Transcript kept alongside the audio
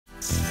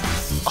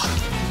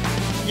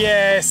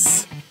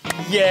Yes.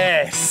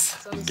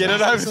 Yes. Get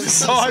it over the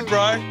side,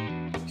 bro.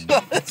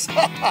 That's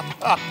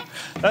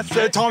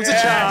third time's a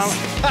charm.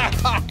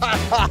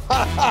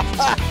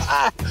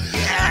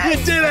 You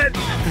did it.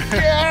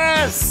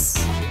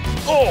 Yes.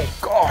 Oh,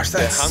 gosh,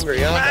 that's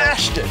hungry, aren't they?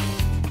 smashed it.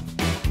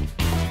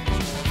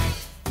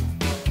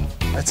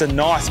 That's a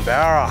nice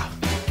barra.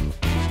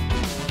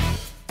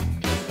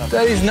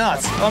 That is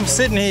nuts. I'm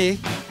sitting here,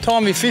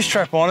 tying my fish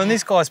trap on, and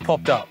this guy's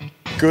popped up.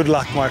 Good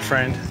luck, my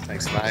friend.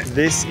 Thanks, mate.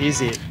 This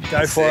is it.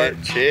 Go for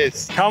it.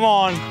 Cheers. Come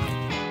on.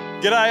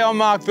 G'day, I'm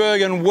Mark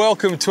Berg, and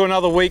welcome to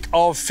another week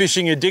of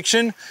Fishing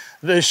Addiction,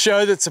 the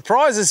show that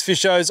surprises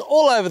fishers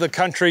all over the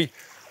country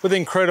with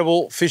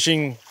incredible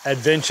fishing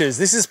adventures.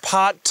 This is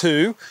part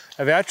 2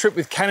 of our trip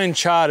with Cannon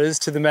Charters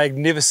to the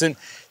magnificent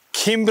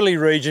Kimberley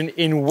region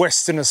in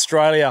Western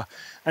Australia.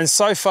 And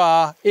so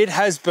far, it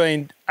has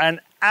been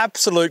an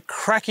absolute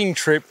cracking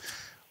trip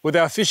with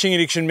our Fishing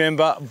Addiction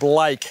member,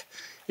 Blake.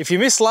 If you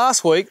missed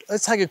last week,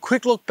 let's take a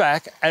quick look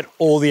back at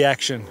all the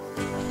action.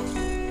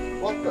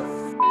 What the?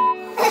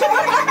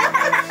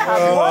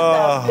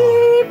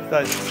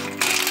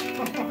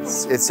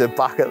 It's a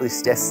bucket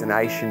list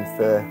destination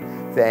for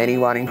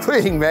anyone,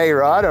 including me,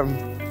 right?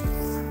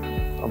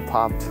 I'm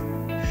pumped.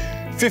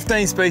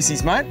 15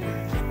 species, mate.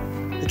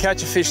 To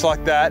catch a fish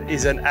like that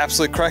is an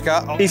absolute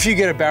cracker. If you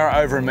get a barra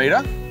over a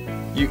metre,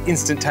 you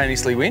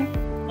instantaneously win.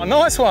 A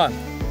nice one.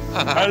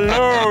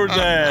 Hello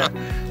there.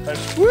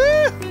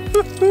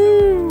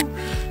 Woo-hoo-hoo.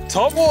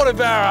 Top water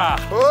barra.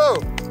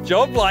 Whoa.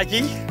 Job,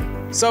 Blakey.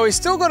 So he's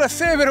still got a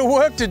fair bit of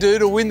work to do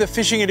to win the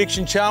Fishing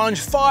Addiction Challenge.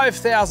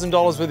 $5,000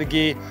 worth of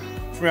gear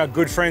from our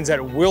good friends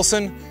at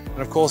Wilson. And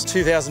of course,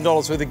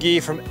 $2,000 worth of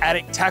gear from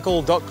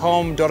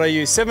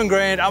addicttackle.com.au. 7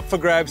 grand up for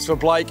grabs for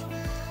Blake.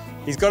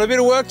 He's got a bit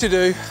of work to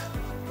do.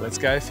 Let's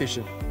go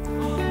fishing.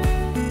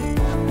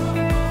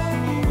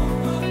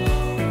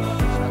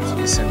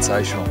 Absolutely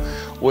sensational.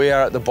 We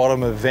are at the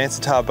bottom of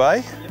Vansittart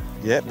Bay.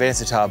 Yep,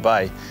 Vansittart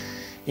Bay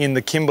in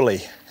the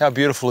Kimberley. How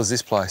beautiful is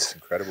this place?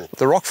 Incredible.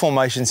 The rock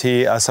formations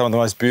here are some of the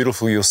most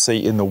beautiful you'll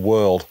see in the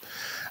world.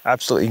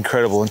 Absolutely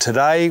incredible. And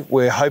today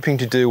we're hoping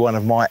to do one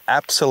of my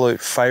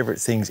absolute favourite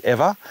things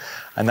ever,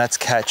 and that's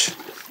catch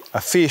a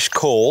fish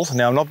called,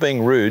 now I'm not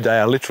being rude, they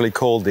are literally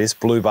called this,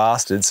 blue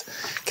bastards.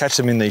 Catch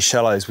them in these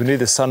shallows. We need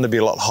the sun to be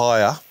a lot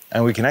higher,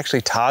 and we can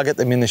actually target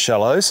them in the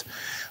shallows.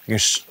 We can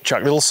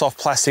chuck little soft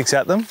plastics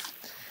at them,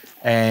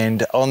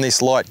 and on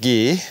this light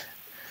gear,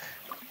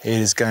 it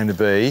is going to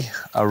be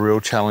a real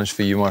challenge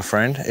for you, my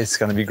friend. It's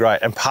going to be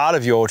great. And part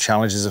of your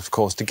challenge is, of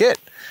course, to get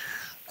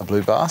a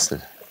blue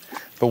bastard.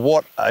 But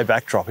what a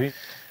backdrop.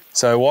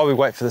 So while we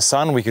wait for the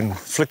sun, we can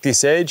flick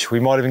this edge. We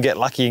might even get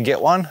lucky and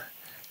get one.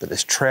 But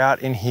there's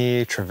trout in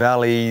here,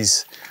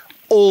 trevallies,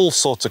 all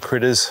sorts of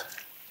critters.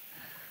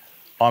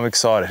 I'm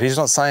excited. He's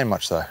not saying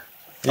much though.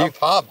 I'm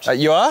pumped.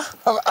 You are?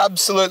 I'm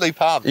absolutely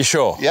pumped. You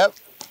sure? Yep.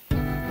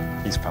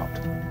 He's pumped.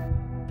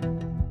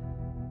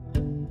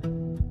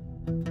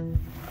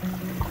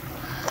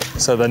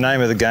 So the name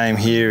of the game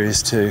here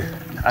is to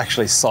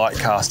actually sight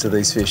cast to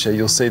these fish. So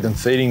you'll see them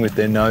feeding with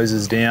their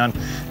noses down,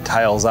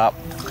 tails up,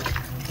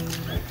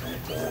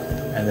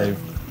 and they're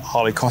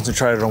highly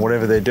concentrated on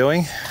whatever they're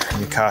doing.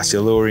 And you cast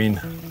your lure in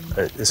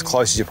as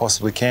close as you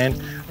possibly can,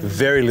 with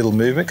very little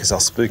movement because they'll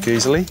spook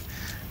easily.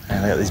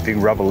 And they've got these big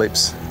rubber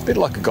lips, a bit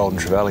like a golden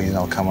trevally, and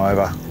they'll come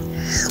over,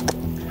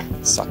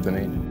 suck them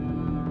in.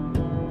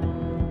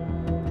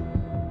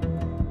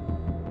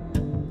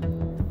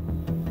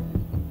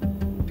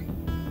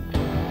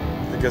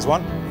 There goes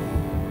one.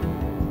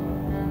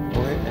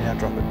 Pull it and now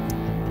drop it.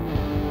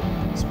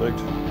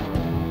 Spooked.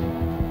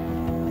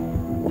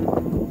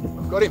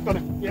 Got him.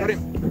 Got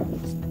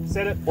him.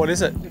 Set it. What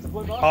is it?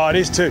 Oh, it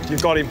is too.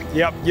 You've got him.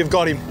 Yep, you've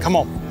got him. Come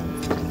on.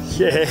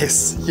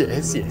 Yes,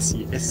 yes, yes,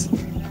 yes.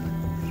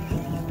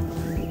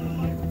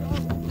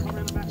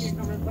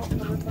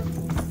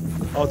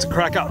 Oh, it's a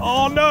cracker.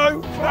 Oh,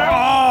 no.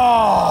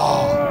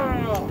 Oh.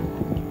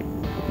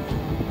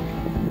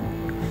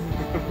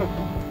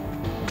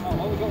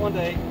 We got one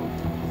to eat.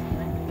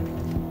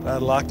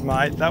 Bad luck,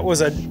 mate. That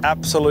was an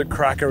absolute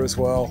cracker as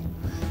well.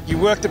 You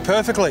worked it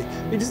perfectly.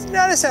 You just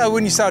notice how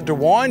when you started to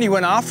wind, you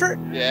went after it?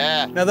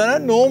 Yeah. Now, they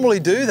don't normally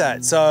do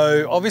that,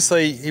 so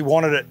obviously he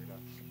wanted it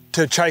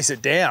to chase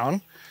it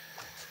down.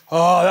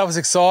 Oh, that was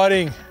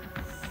exciting.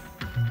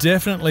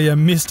 Definitely a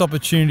missed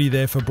opportunity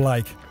there for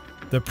Blake.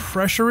 The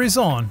pressure is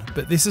on,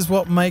 but this is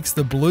what makes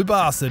the blue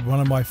bastard one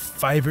of my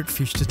favourite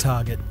fish to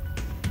target.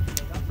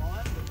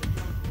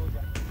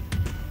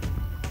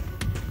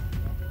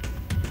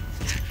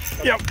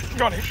 Yep,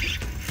 got him.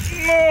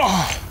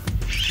 Oh.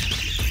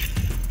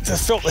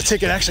 Just felt the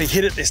ticket actually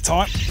hit it this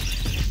time.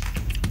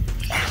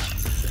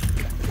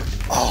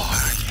 Oh,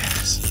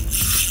 yes.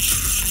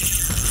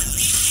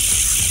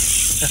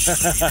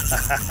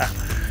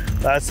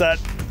 That's that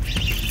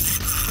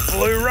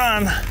blue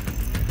run.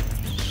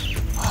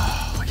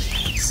 Oh,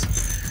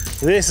 yes.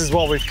 This is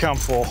what we've come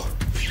for.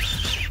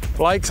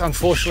 Blake's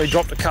unfortunately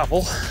dropped a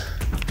couple,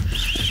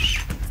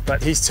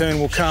 but his turn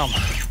will come.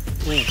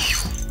 Ooh.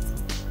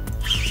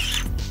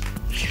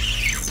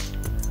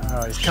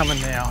 Oh, he's coming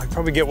now. He'll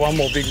probably get one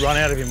more big run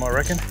out of him, I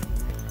reckon.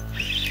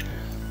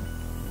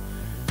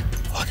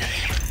 Look at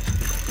him.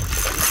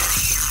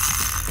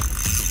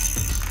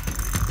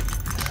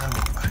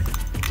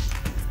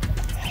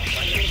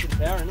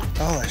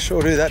 Oh, they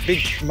sure do. That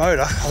big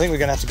motor. I think we're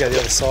going to have to go the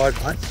other side,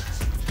 mate.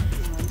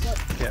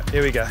 Yeah,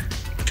 here we go.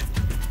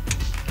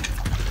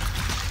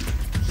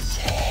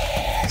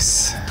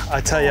 Yes.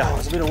 I tell you.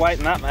 There's a bit of weight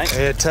in that, mate.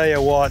 Yeah, tell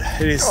you what,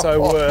 it is so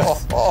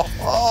worth.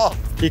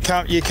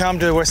 You come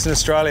to Western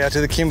Australia, to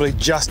the Kimberley,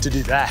 just to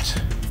do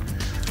that.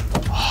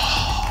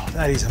 Oh,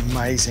 that is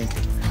amazing.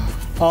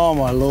 Oh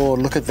my Lord,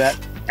 look at that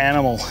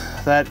animal.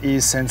 That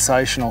is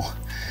sensational.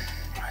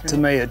 To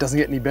me, it doesn't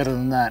get any better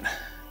than that.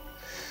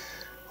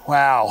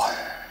 Wow.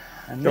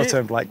 Your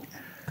turn, Blake.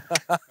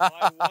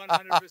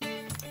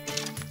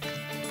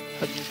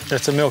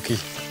 That's a milky.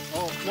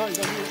 Oh, no, he's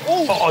on here.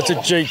 Oh, it's a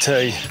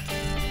GT.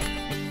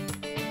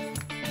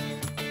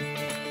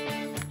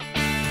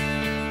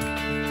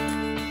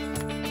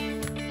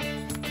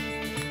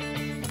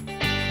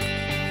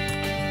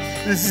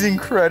 This is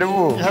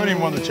incredible. You haven't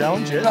even won the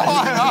challenge yet. No,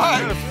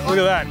 I know. Look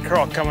at that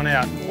croc coming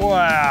out.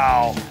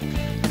 Wow.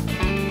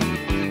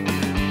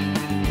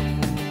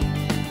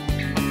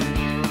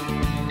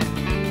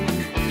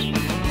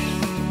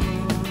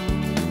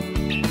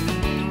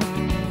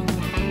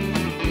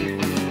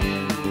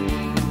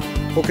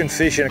 Hooking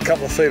fish in a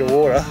couple of feet of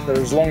water that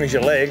are as long as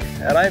your leg,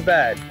 that ain't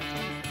bad.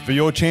 For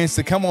your chance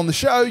to come on the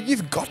show,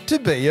 you've got to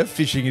be a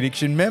Fishing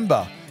Addiction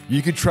member.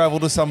 You could travel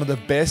to some of the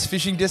best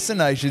fishing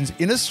destinations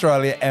in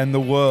Australia and the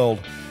world,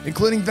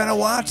 including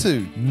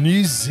Vanuatu,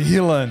 New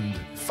Zealand,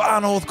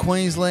 far north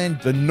Queensland,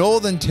 the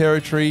Northern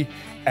Territory,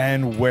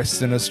 and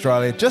Western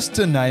Australia, just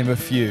to name a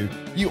few.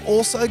 You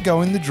also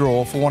go in the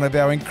draw for one of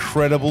our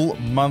incredible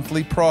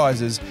monthly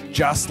prizes,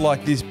 just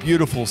like this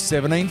beautiful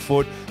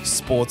 17-foot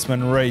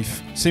Sportsman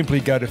Reef. Simply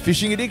go to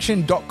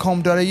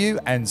fishingaddiction.com.au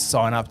and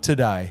sign up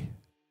today.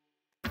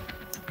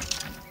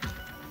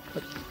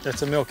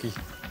 That's a milky.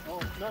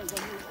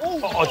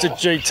 Oh, it's a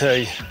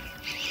GT.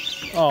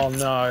 Oh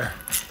no.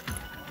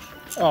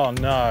 Oh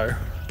no.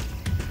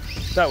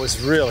 That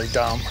was really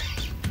dumb.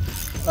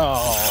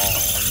 Oh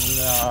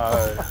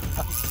no.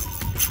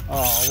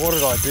 Oh, what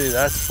did I do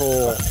that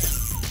for?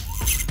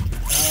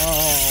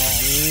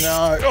 Oh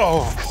no.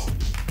 Oh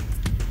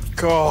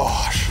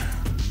gosh.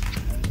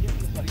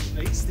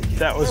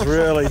 That was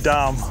really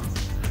dumb.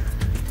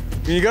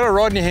 When you got a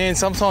rod in your hand,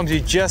 sometimes you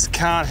just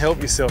can't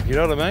help yourself, you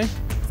know what I mean?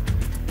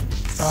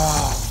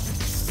 Oh.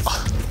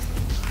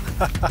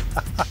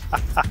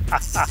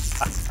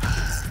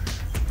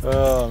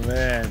 Oh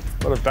man,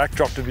 what a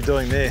backdrop to be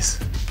doing this.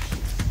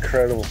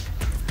 Incredible.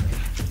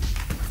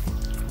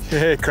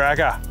 Yeah,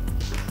 cracker.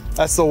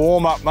 That's the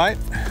warm-up, mate.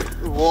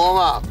 Warm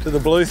up. To the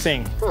blue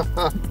thing. Look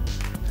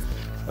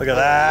at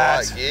that.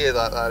 I don't like gear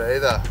like that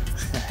either.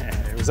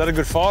 Was that a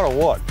good fight or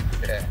what?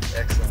 Yeah,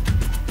 excellent.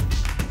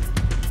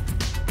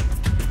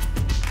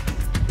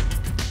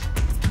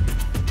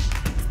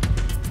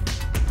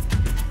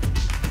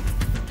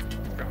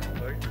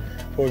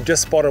 Well, we've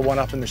just spotted one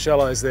up in the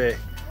shallows there.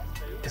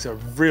 It's a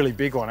really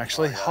big one,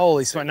 actually.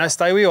 Holy smoke. No,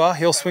 stay where you are.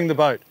 He'll swing the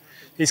boat.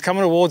 He's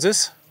coming towards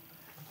us,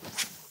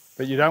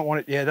 but you don't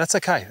want it. Yeah, that's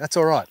okay. That's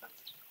all right.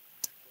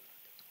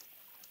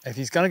 If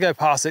he's going to go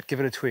past it,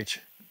 give it a twitch.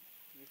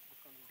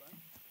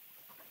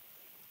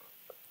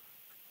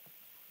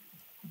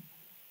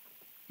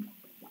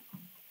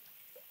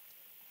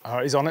 All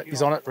right, he's on it.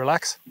 He's on it.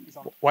 Relax.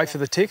 Wait for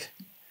the tick.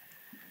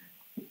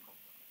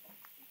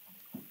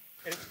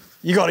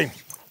 You got him.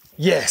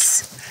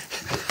 Yes.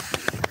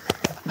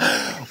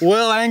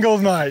 Well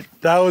angled, mate.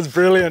 That was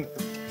brilliant.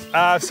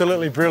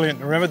 Absolutely brilliant.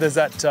 Remember, there's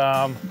that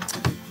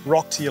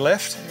rock to your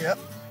left? Yep.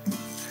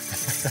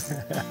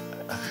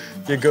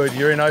 You're good.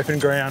 You're in open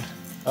ground.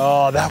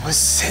 Oh, that was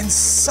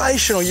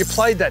sensational. You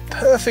played that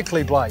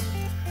perfectly, Blake.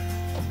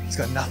 He's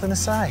got nothing to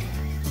say.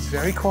 He's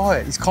very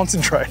quiet. He's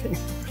concentrating.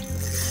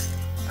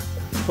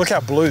 Look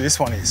how blue this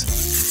one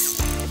is.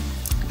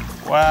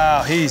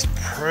 Wow, he's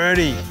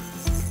pretty.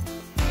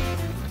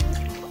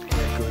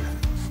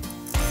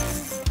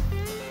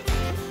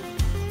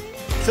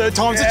 Third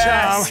time's a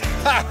charm.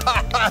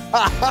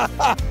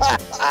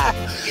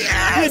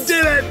 Yes! You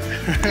did it!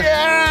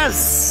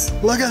 Yes!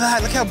 Look at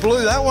that, look how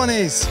blue that one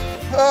is.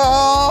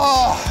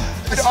 Oh,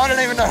 I don't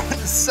even know what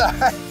to say.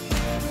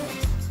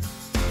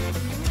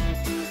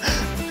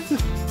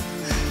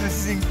 This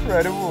is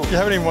incredible. You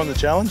haven't even won the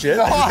challenge yet.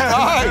 No,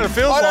 it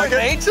feels I like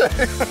don't it. need to.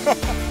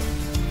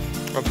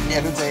 I've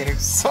never been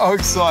so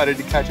excited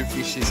to catch a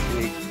fish this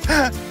big.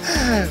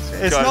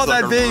 It's not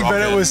that big,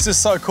 but it was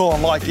just so cool.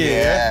 I'm like,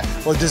 yeah.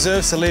 Well, it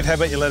deserves to live. How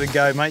about you let it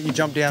go, mate? You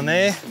jump down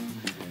there,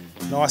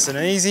 nice and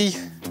easy.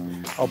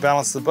 I'll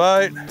balance the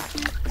boat.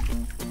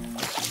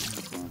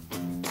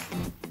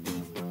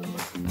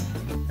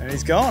 And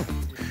he's gone.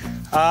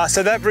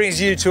 So that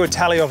brings you to a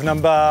tally of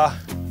number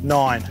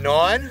 9.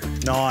 9?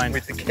 9.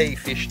 With the key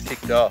fish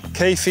ticked off.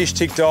 Key fish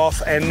ticked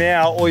off, and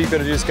now all you've got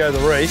to do is go to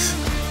the reef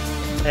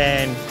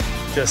and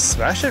just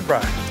smash it,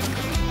 bro.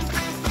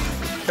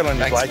 Good on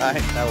you, Thanks, Blake.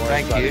 mate. No worries,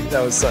 Thank buddy. you.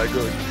 That was so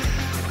good.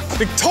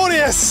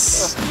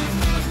 Victorious!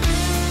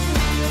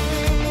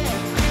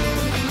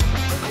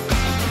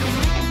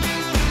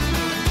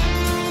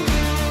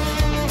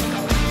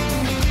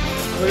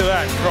 Look at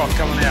that croc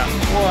coming out.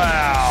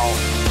 Wow.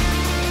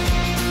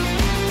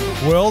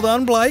 Well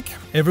done, Blake.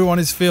 Everyone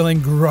is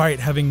feeling great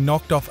having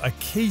knocked off a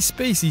key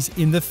species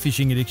in the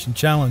Fishing Addiction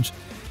Challenge.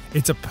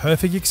 It's a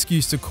perfect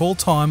excuse to call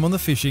time on the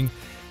fishing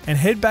and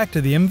head back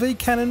to the MV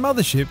Cannon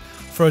mothership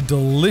for a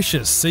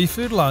delicious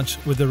seafood lunch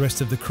with the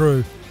rest of the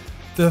crew.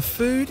 The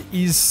food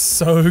is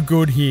so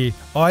good here.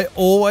 I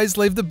always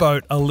leave the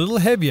boat a little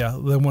heavier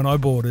than when I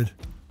boarded.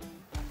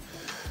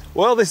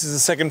 Well, this is the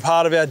second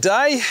part of our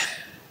day,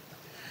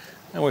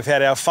 and we've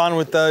had our fun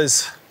with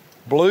those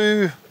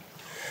blue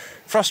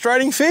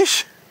frustrating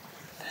fish.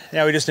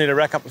 Now we just need to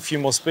rack up a few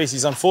more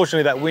species.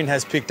 Unfortunately, that wind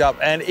has picked up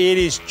and it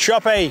is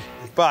choppy,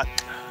 but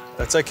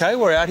that's okay.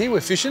 We're out here,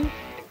 we're fishing.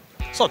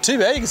 It's not too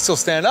bad, you can still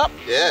stand up.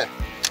 Yeah.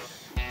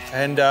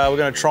 And we're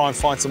going to try and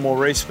find some more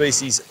reef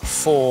species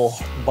for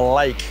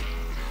Blake.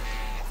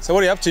 So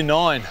what are you up to?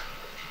 9?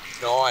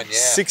 9, yeah.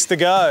 6 to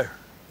go.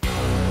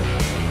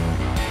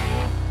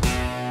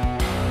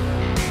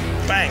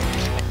 Bang.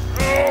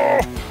 Oh,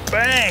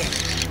 bang.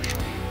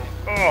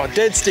 Oh,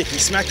 dead sticky.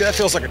 Smacked it. That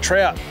feels like a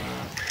trout.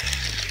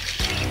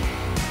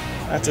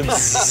 That's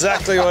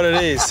exactly what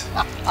it is.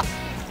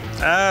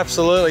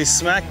 Absolutely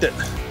smacked it.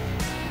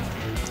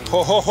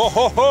 Ho, ho, ho,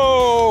 ho,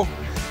 ho.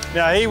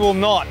 Now he will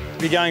not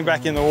be going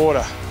back in the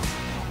water.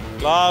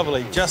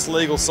 Lovely, just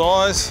legal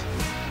size.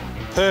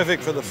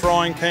 Perfect for the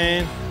frying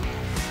pan.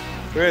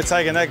 We're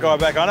taking that guy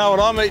back. I know what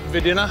I'm eating for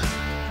dinner.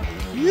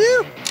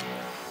 Yeah.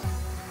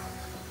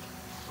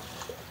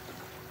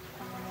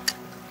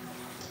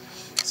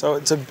 So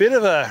it's a bit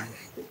of a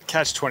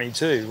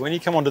catch-22. When you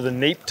come onto the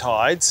neap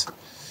tides,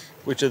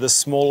 which are the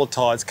smaller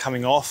tides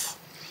coming off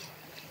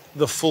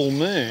the full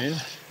moon,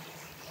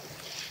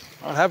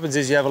 what happens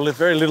is you have a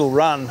very little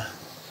run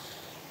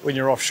when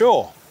you're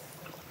offshore,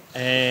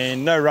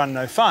 and no run,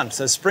 no fun.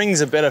 So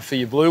springs are better for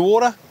your blue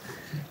water,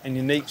 and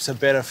your neeps are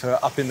better for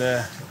up in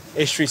the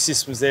estuary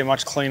systems. They're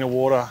much cleaner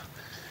water.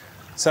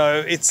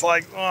 So it's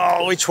like,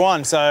 oh, which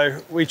one?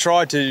 So we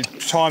tried to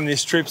time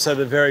this trip so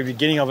the very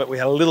beginning of it we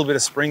had a little bit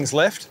of springs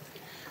left,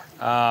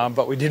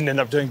 but we didn't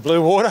end up doing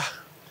blue water.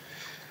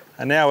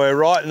 And now we're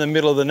right in the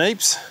middle of the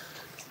neeps.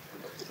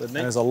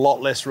 There's a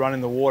lot less run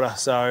in the water,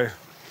 so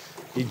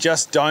you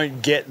just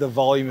don't get the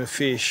volume of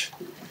fish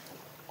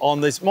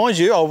on this. Mind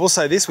you, I will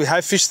say this, we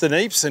have fished the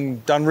neeps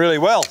and done really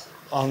well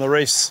on the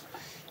reefs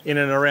in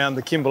and around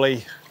the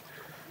Kimberley,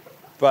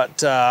 but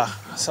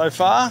so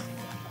far,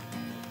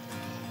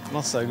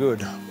 not so good.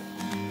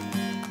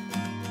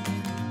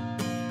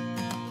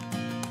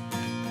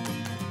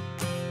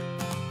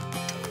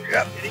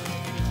 Yep.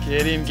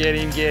 Get him, get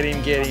him, get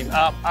him, get him.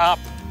 Up, up,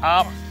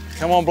 up.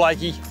 Come on,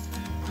 Blakey.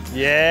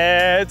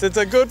 Yeah, it's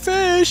a good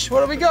fish. What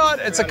have we got?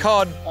 It's a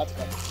cod.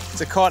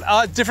 It's a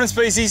cod. Different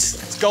species.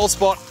 It's gold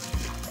spot.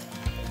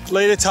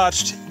 Leader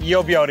touched.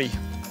 Yo beauty.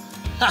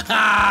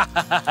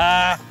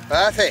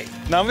 Perfect.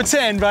 Number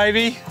 10,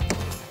 baby.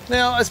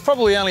 Now, it's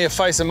probably only a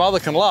face a mother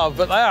can love,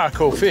 but they are a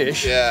cool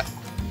fish. Yeah.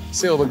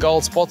 See all the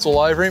gold spots all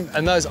over him?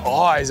 And those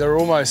eyes are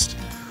almost,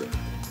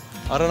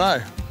 I don't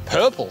know,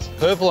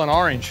 purple and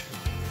orange.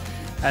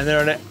 And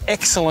they're an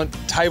excellent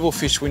table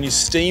fish when you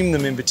steam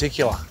them in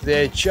particular.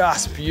 They're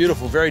just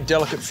beautiful, very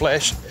delicate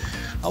flesh.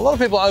 A lot of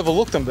people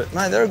overlook them, but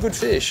man, they're a good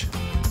fish.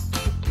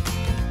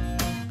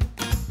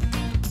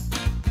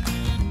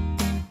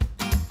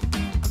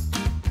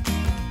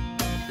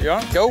 You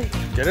on? Go,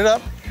 get it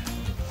up.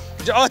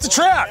 Oh, it's a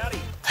trout.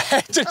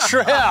 It's a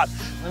trout.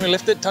 Let me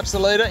lift it, touch the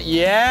leader.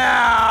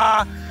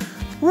 Yeah.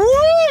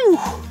 Woo!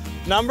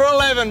 Number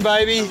 11,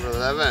 baby. Number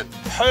 11.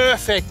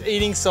 Perfect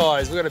eating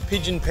size. We've got a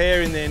pigeon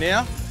pair in there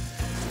now.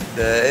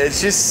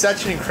 It's just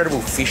such an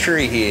incredible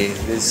fishery here.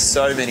 There's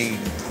so many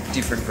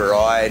different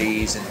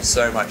varieties and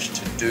so much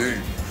to do.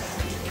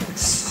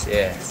 It's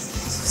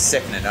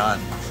second to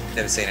none.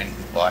 Never seen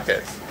anything like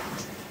it.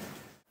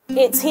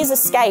 It's his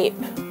escape.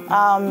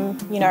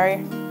 You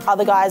know,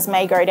 other guys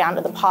may go down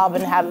to the pub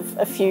and have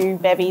a few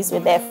bevies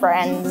with their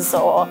friends,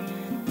 or,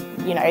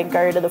 you know,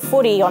 go to the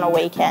footy on a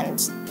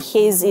weekend.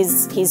 His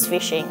is his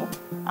fishing.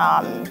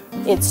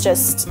 It's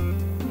just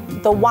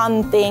the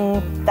one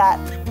thing that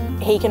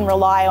he can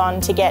rely on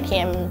to get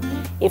him,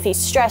 if he's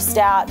stressed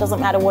out, doesn't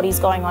matter what he's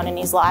going on in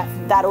his life,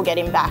 that'll get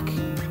him back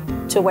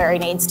to where he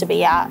needs to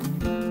be at.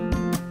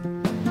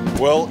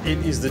 Well, it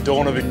is the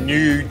dawn of a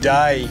new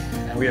day,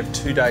 and we have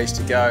 2 days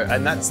to go.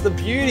 And that's the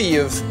beauty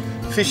of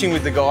fishing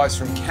with the guys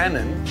from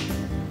Cannon,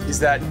 is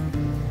that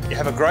you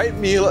have a great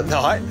meal at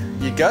night,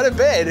 you go to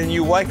bed and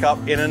you wake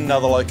up in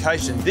another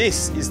location.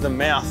 This is the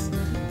mouth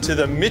to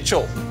the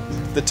Mitchell.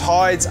 The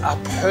tides are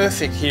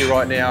perfect here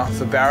right now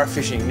for barra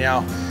fishing.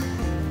 Now,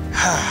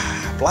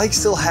 Blake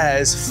still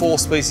has 4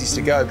 species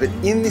to go, but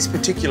in this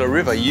particular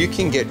river, you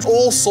can get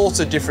all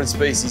sorts of different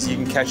species you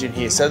can catch in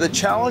here. So the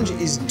challenge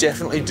is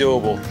definitely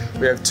doable.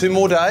 We have 2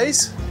 more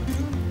days.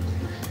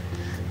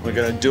 We're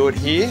gonna do it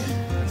here.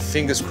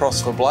 Fingers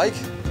crossed for Blake.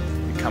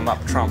 We come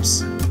up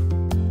trumps.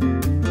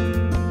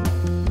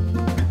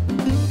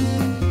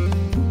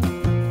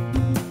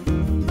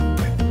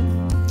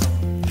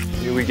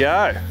 we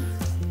go.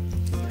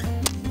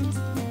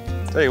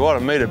 Tell you what, a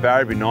metre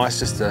barra would be nice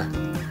just to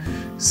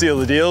seal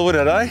the deal, would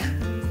it, eh?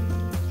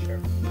 Sure.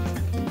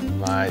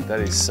 Mate, that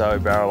is so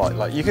barra-like.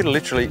 Like, you could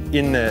literally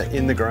in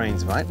the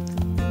greens, mate.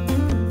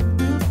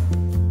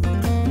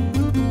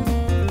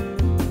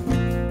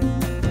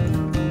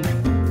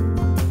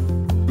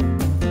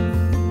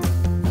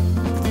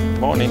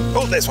 Morning.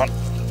 Oh, there's one.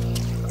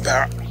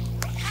 Barra.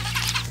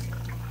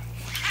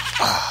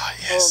 Ah,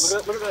 yes.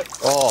 Oh, look at that.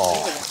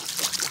 Oh.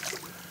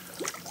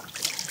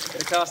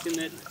 Get a cast in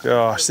there.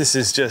 Gosh, this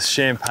is just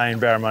champagne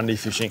barramundi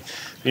fishing.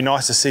 Be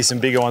nice to see some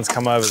bigger ones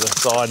come over the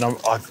side, and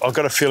I've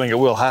got a feeling it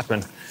will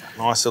happen.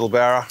 Nice little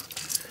barra.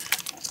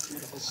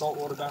 Beautiful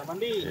saltwater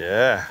barramundi.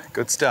 Yeah,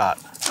 good start.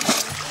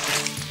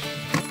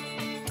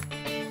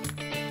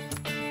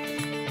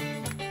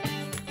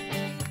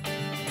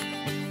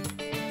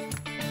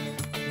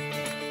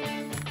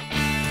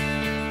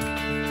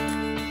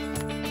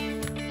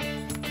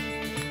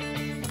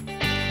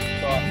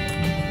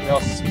 I'll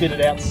spit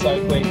it out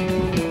so quick.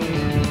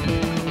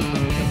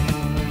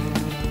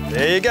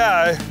 There you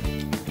go.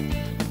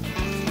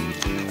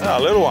 Oh,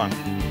 a little one.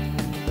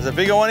 There's a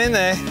bigger one in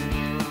there.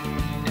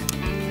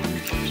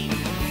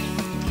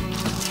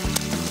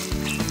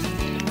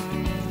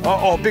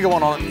 Oh, bigger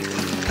one on it.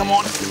 Come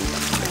on.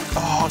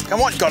 Oh,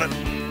 come on, got it.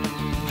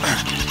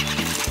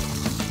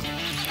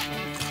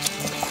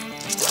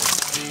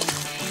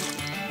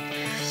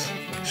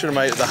 Should have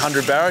made it the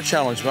 100 barra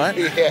challenge,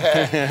 mate.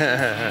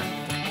 Yeah.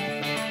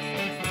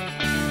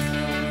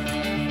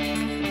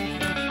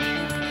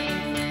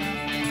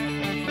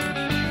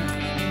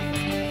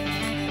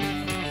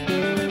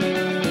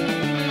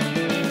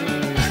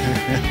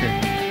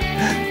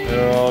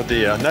 Oh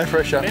dear, no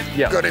pressure.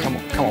 Yeah, Got him.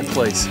 Come on,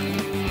 please.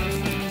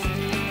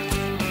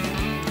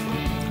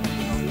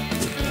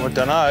 Well, I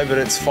don't know, but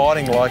it's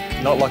fighting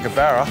not like a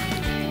barra.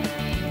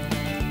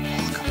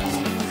 Oh, come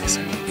on, please.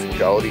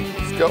 Goldie,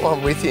 he's got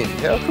one with him.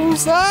 How cool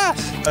is that?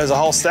 There's a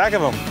whole stack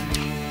of them.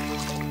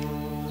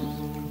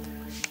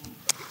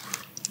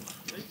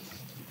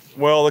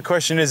 Well, the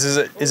question is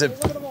it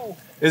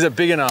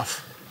big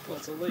enough? Well,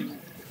 it's illegal.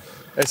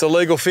 It's a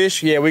legal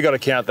fish? Yeah, we got to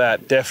count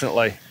that,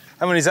 definitely.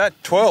 How many is that?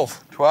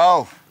 12?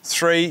 12.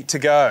 3 to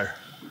go.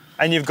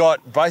 And you've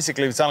got,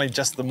 basically, it's only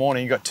just the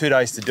morning, you've got 2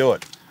 days to do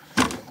it.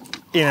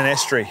 In an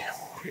estuary.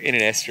 In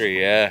an estuary,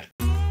 yeah.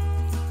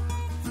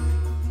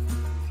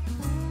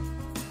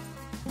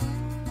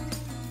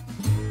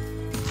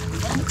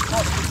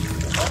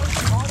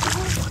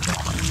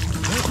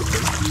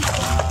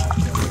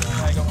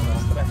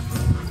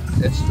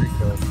 Estuary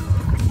cod.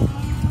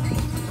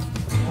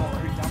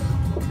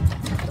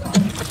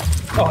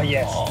 Oh,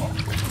 yes.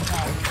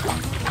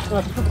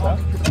 What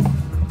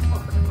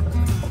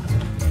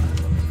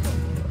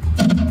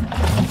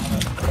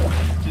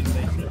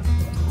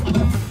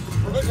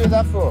did you do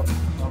that for?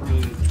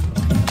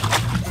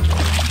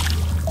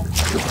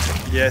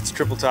 Yeah, it's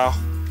triple tail.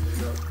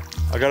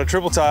 I got a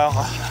triple tail.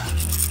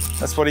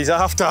 That's what he's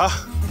after. I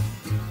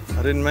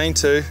didn't mean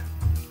to.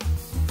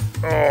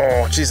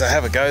 Oh, geez, I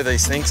have a go,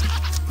 these things.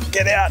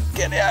 Get out,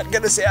 get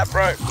us out,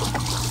 bro.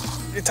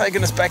 You're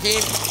taking us back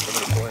in.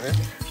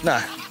 No.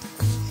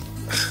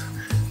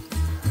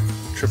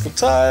 Triple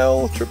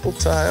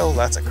tail,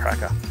 that's a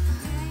cracker.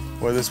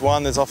 Where there's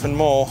one, there's often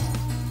more.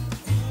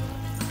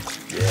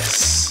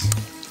 Yes.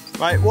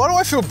 Mate, why do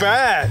I feel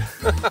bad?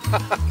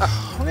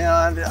 I mean,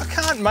 I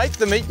can't make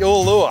them eat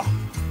your lure.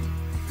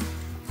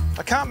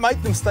 I can't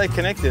make them stay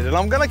connected, and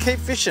I'm gonna keep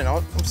fishing,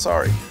 I'm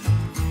sorry.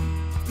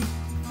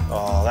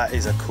 Oh, that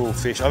is a cool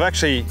fish. I've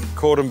actually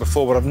caught them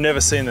before, but I've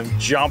never seen them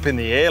jump in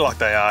the air like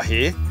they are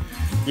here.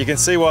 You can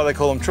see why they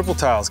call them triple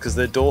tails, because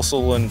their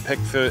dorsal and pec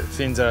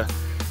fins are,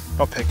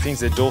 not pec fins,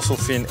 their dorsal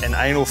fin and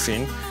anal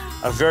fin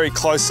are very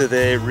close to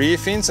their rear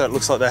fin, so it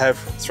looks like they have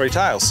 3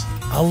 tails.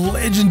 A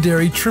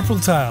legendary triple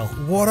tail.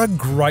 What a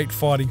great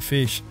fighting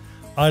fish.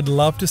 I'd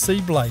love to see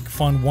Blake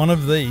find one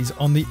of these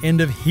on the end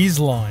of his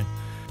line.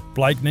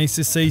 Blake needs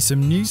to see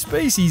some new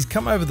species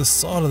come over the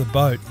side of the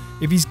boat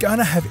if he's going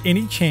to have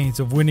any chance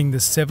of winning the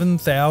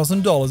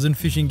 $7,000 in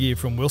fishing gear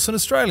from Wilson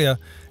Australia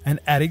and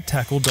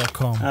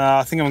addicttackle.com.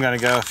 I think I'm going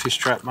to go a fish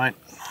trap, mate.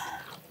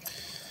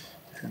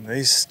 And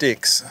these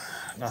sticks,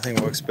 nothing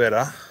works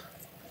better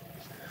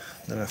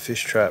than a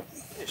fish trap.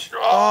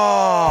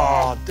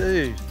 Oh,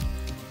 dude.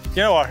 You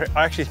know what?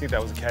 I actually think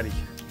that was a caddy.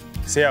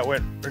 See how it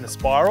went in a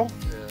spiral?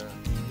 Yeah.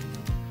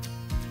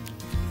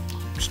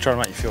 Just trying to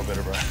make you feel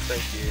better, bro.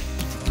 Thank you.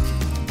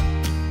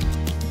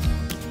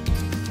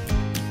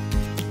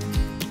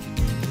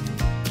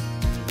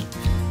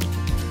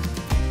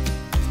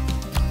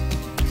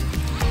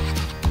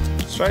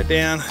 Straight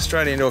down,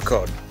 straight into a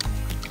cod.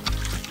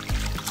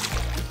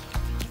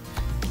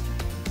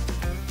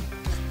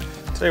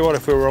 Tell you what,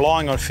 if we were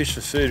relying on fish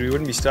for food, we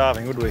wouldn't be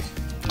starving, would we?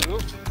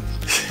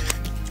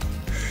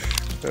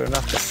 Got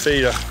enough to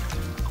feed a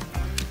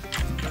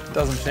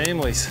dozen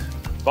families.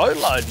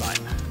 Boatload,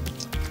 mate.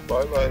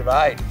 Boatload of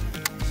 8.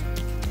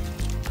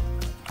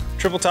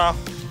 Triple tail.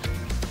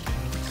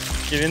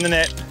 Get in the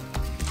net.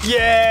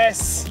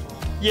 Yes!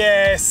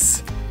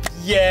 Yes!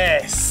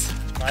 Yes,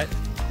 mate,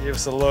 give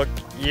us a look.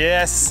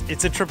 Yes,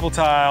 it's a triple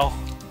tail.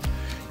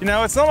 You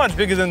know, it's not much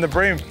bigger than the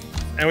brim,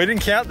 and we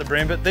didn't count the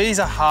brim, but these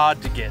are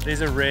hard to get.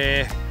 These are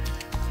rare.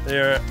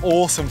 They're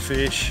awesome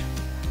fish.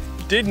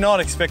 Did not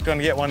expect to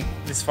get one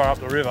this far up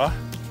the river.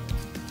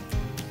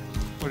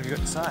 What have you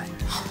got to say?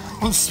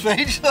 I'm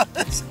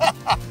speechless.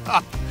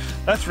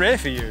 That's rare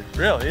for you,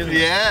 really, isn't it?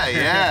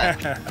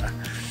 Yeah.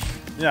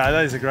 Yeah,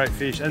 those are great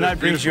fish. And that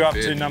brings you up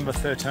to number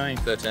 13.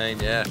 13,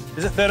 yeah.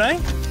 Is it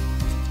 13? Yeah.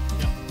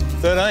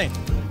 13.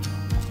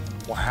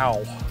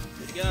 Wow.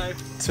 2 to go.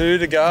 2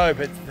 to go,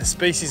 but the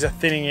species are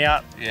thinning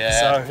out. Yeah.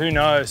 So who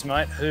knows,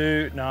 mate?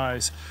 Who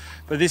knows?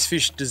 But this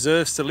fish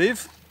deserves to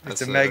live.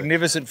 It's a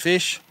magnificent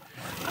fish.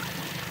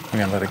 I'm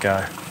gonna let it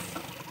go.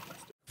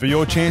 For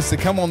your chance to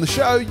come on the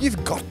show,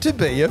 you've got to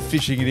be a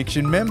Fishing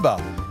Addiction member.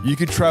 You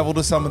could travel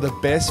to some of the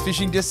best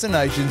fishing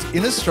destinations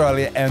in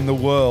Australia and the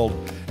world,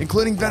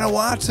 including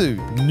Vanuatu,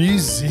 New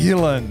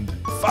Zealand,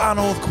 far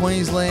north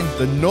Queensland,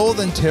 the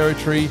Northern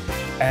Territory,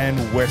 and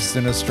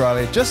Western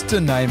Australia, just to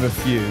name a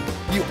few.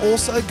 You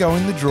also go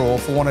in the draw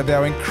for one of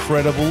our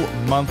incredible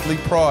monthly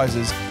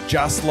prizes,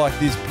 just like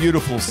this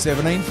beautiful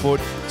 17-foot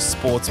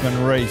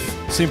Sportsman Reef.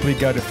 Simply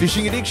go to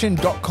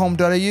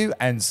fishingaddiction.com.au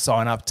and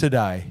sign up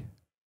today.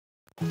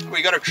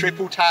 We got a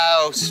triple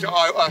tail.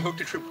 I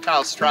hooked a triple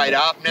tail straight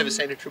up. Never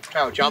seen a triple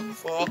tail jump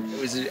before. It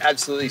was an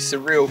absolutely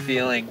surreal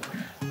feeling.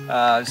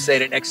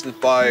 Seeing it next to the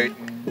boat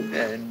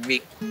and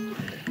Mick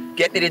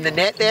getting it in the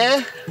net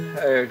there.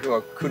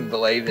 I couldn't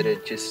believe it.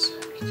 It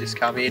just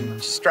come in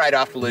straight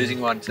after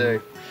losing one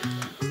too.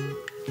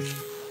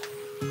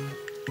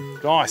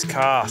 Nice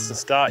cast to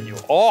start you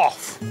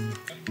off.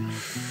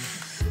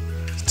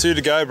 2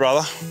 to go,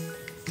 brother.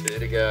 2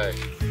 to go.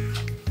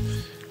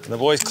 The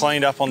boys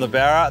cleaned up on the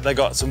barra. They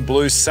got some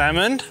blue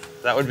salmon.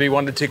 That would be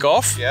one to tick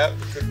off. Yeah,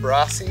 good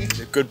brassy.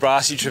 A good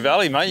brassy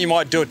trevally, mate. You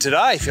might do it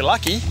today if you're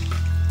lucky.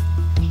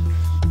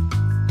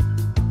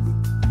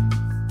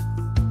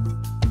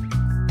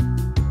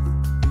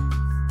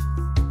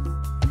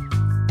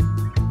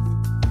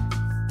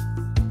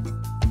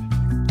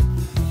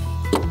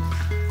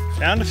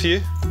 Found a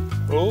few.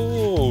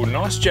 Oh,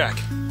 nice jack.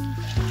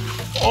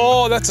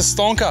 Oh, that's a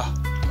stonker.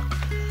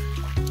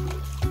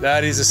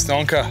 That is a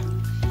stonker.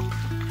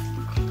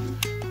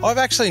 I've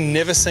actually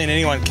never seen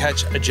anyone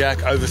catch a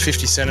jack over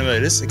 50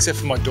 centimetres, except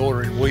for my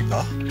daughter in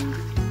Weeper,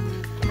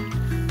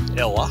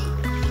 Ella.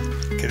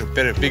 Get a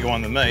better, bigger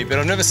one than me, but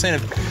I've never seen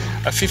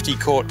a 50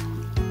 caught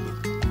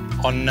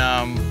on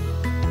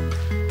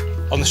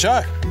the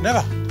show.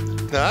 Never.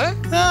 No?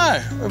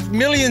 No.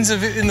 Millions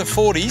of it in the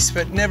 40s,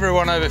 but never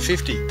one over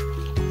 50.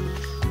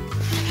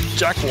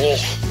 Jack wall.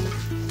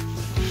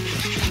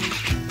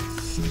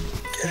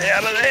 Get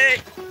out of there.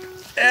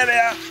 Get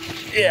out.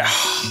 Yeah.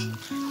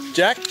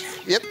 Jack?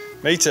 Yep.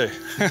 Me too.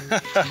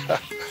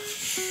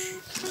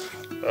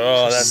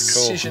 Oh, that's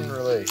cool. Precision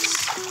release.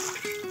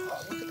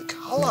 Oh, look at the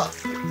colour.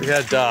 Look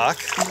how dark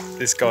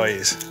this guy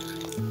is.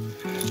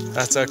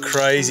 That's a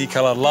crazy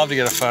colour. I'd love to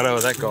get a photo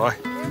of that guy.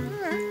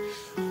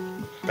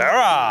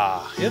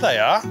 Barra! Here they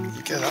are.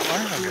 You go that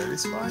way, I'll go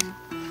this way.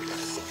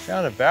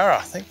 Found a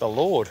barra, thank the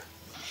Lord.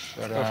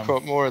 But, I've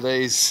got more of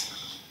these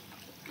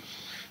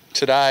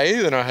today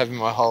than I have in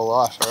my whole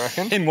life, I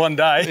reckon. in one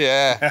day.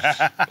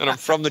 Yeah, and I'm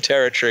from the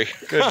territory.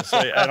 Good to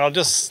see. And I'll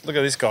just look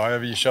at this guy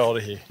over your shoulder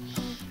here.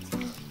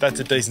 That's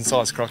a decent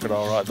sized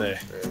crocodile right there.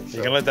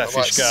 You can let that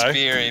fish go.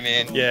 Spear him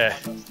in. Yeah.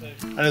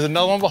 And there's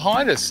another one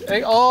behind us.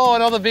 Oh,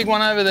 another big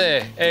one over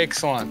there.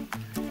 Excellent.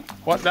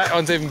 What? That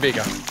one's even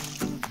bigger.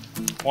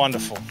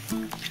 Wonderful.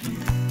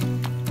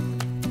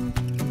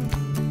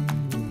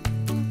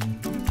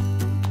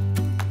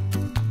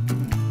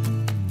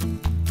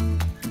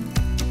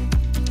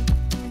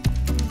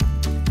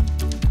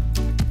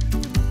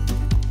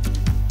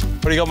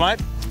 What do you got, mate?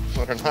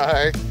 I don't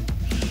know.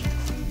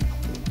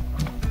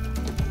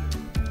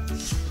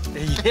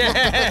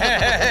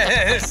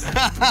 Yes!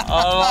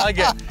 I like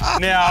it.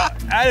 Now,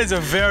 that is a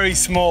very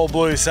small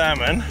blue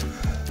salmon.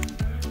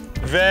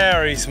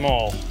 Very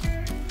small.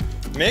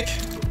 Mick?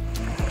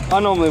 I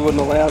normally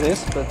wouldn't allow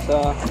this, but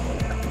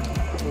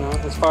you know,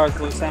 as far as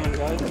blue salmon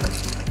goes,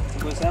 it's a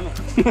blue salmon.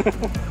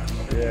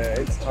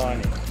 Yeah, it's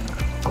tiny.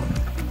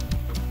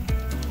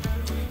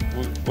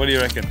 What do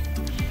you reckon?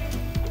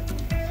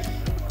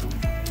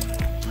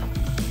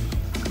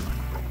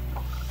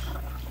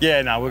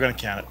 Yeah, no, we're going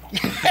to count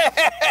it.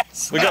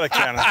 Yes. We've got to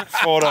count it.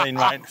 14,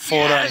 mate.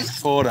 14,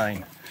 yes.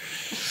 14.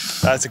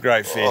 That's a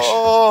great fish.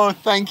 Oh,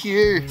 thank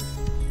you.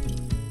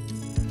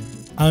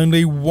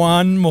 Only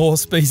one more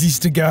species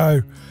to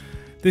go.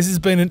 This has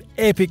been an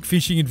epic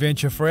fishing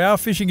adventure for our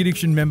Fishing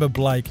Addiction member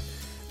Blake,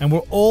 and we're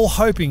all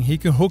hoping he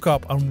can hook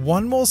up on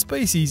one more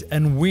species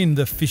and win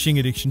the Fishing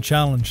Addiction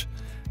Challenge.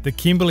 The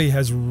Kimberley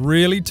has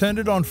really turned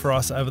it on for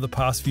us over the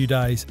past few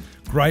days.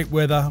 Great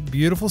weather,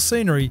 beautiful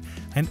scenery,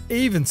 and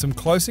even some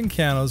close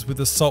encounters with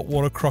the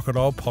saltwater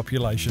crocodile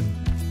population.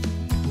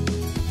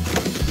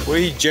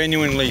 We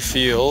genuinely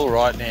feel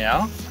right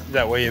now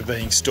that we are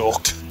being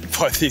stalked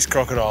by this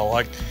crocodile.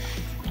 Like,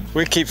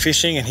 We keep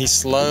fishing and he's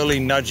slowly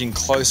nudging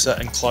closer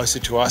and closer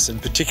to us,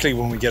 and particularly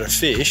when we get a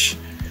fish,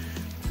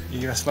 he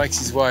just makes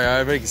his way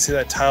over. You can see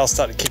that tail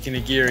starting to kick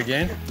into gear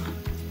again.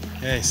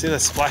 Yeah, you see that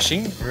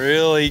splashing?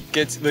 Really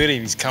gets, look at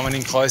him, he's coming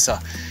in closer.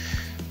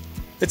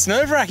 It's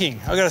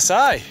nerve-wracking, I've got to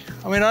say.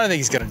 I mean, I don't think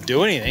he's going to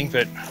do anything,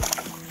 but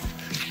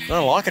I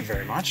don't like it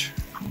very much.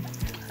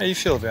 How do you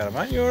feel about it,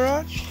 mate? You all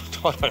right?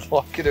 I don't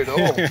like it at all.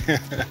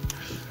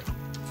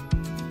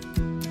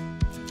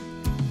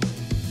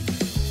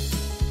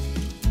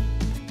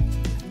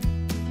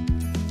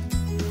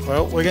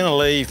 Well, we're going to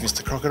leave,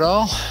 Mr.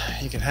 Crocodile.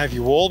 You can have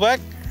your wall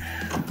back.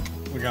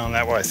 We're going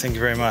that way, thank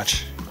you very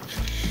much.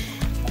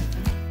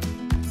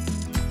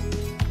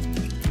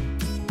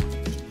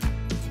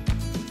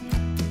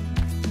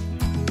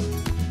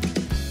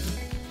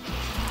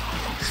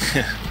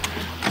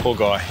 Poor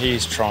guy,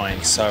 he's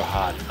trying so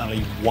hard.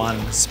 Only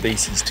one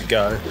species to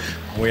go.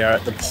 We are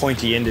at the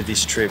pointy end of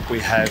this trip. We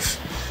have,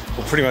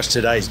 well, pretty much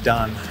today's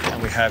done,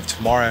 and we have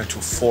tomorrow until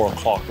 4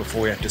 o'clock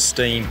before we have to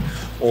steam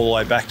all the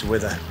way back to where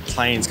the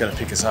plane's going to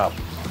pick us up.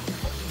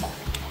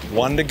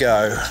 One to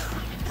go,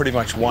 pretty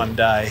much one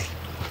day,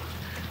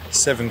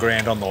 7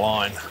 grand on the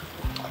line.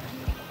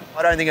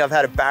 I don't think I've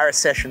had a barra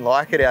session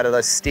like it out of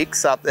those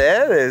sticks up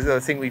there. I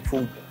think we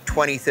pulled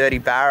 20, 30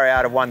 barra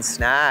out of one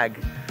snag.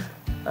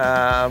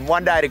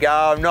 One day to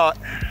go.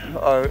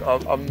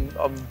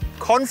 I'm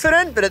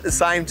confident, but at the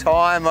same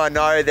time, I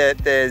know that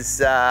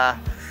there's a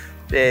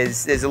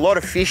lot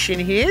of fish in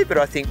here, but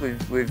I think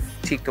we've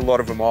ticked a lot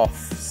of them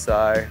off.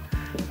 So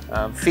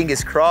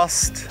fingers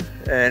crossed,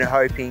 and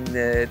hoping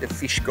the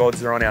fish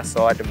gods are on our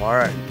side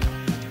tomorrow.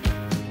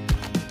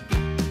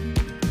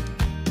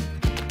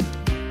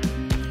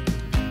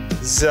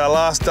 This is our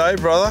last day,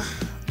 brother.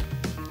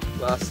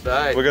 Last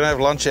day. We're going to have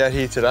lunch out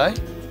here today,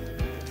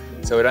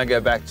 so we don't go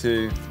back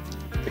to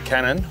the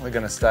cannon. We're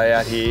going to stay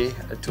out here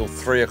until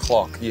 3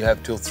 o'clock. You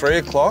have till 3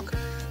 o'clock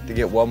to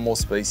get one more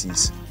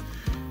species.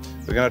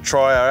 We're going to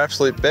try our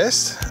absolute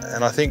best,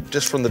 and I think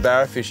just from the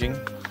barra fishing,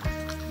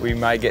 we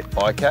may get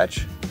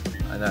bycatch,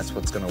 and that's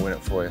what's going to win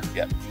it for you.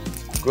 Yep.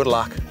 Good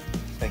luck.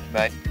 Thank you,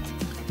 mate.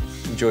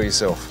 Enjoy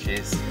yourself.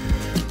 Cheers.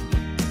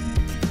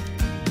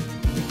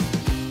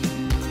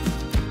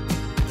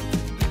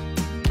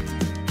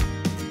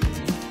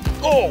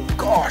 Oh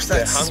gosh,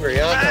 that's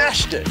hungry, aren't they?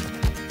 smashed it.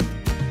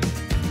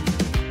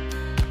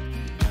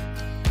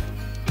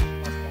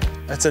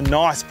 That's a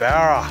nice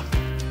barra.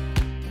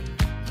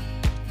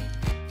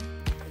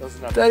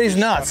 That is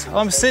nuts.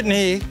 I'm sitting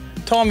here,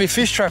 tying my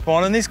fish trap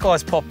on, and this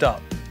guy's popped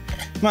up.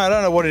 Mate, I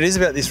don't know what it is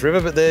about this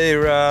river, but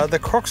the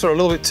crocs are a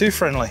little bit too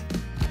friendly.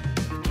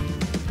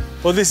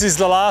 Well, this is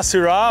the last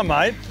hurrah,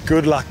 mate.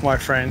 Good luck, my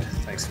friend.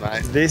 Thanks,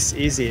 mate. This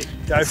is it.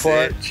 Go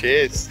for it.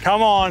 Cheers.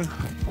 Come on.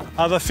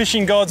 Are the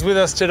fishing gods with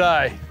us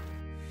today?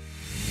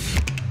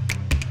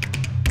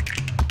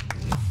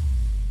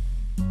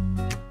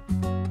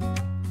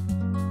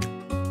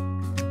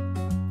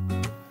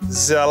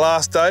 This is our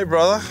last day,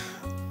 brother.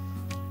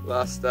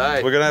 Last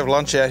day. We're going to have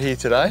lunch out here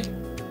today,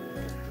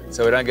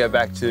 so we don't go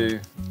back to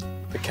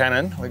the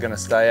cannon. We're going to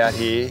stay out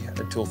here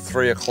until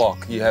 3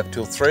 o'clock. You have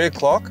till 3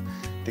 o'clock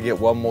to get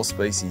one more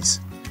species.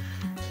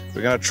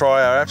 We're going to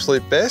try our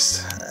absolute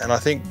best, and I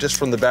think just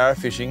from the barra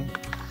fishing,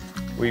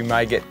 we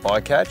may get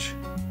bycatch,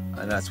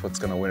 and that's what's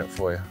going to win it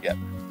for you. Yep.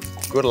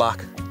 Good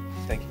luck.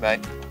 Thank you,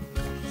 mate.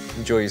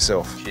 Enjoy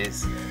yourself.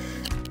 Cheers.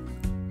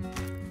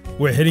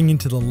 We're heading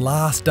into the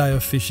last day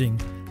of fishing.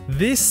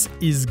 This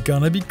is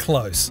gonna be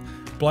close.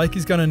 Blake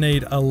is gonna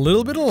need a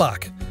little bit of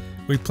luck.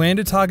 We plan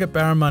to target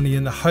Barramundi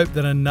in the hope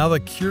that another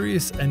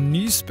curious and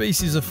new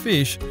species of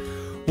fish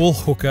will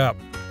hook up.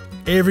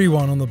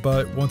 Everyone on the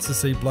boat wants to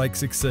see Blake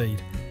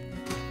succeed.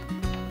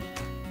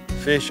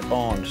 Fish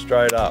on,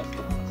 straight up.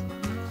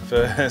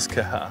 First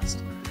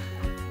cast.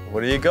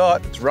 What do you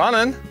got? It's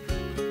running.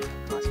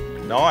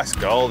 Nice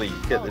Goldie,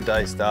 get the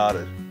day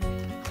started.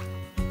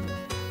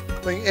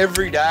 I think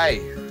every day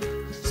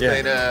it's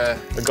been a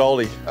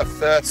Goldie. a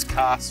first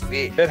cast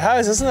fish. It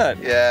has, hasn't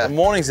it? Yeah. The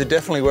mornings are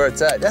definitely where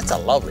it's at. That's a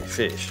lovely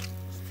fish.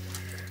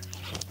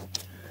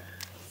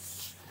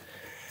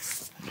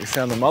 You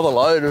found the mother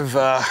load of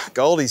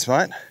Goldies,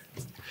 mate.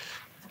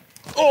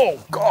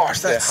 Oh gosh,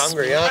 that's They're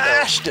hungry, aren't they?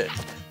 smashed it.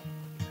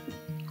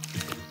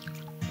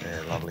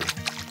 Yeah, lovely.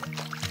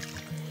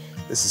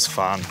 This is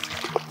fun.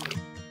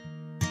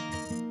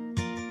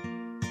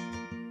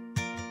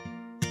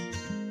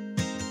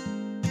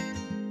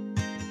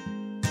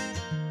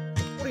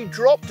 He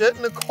dropped it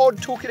and the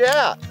cod took it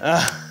out.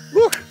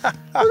 Look at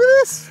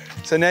this.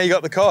 So now you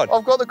got the cod.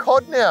 I've got the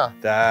cod now.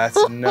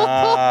 That's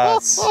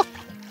nuts.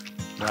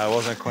 No, it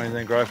wasn't a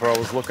Queensland groper I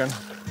was looking.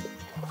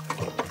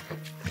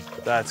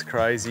 That's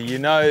crazy. You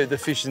know the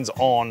fishing's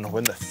on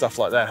when stuff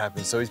like that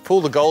happens. So he's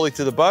pulled the goalie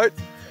to the boat,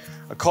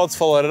 a cod's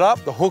followed it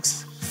up, the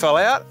hooks fell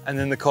out, and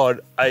then the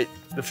cod ate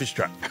the fish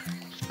trap.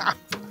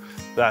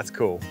 That's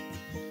cool.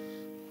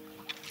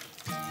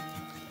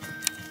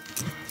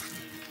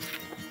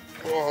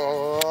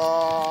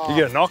 Oh. You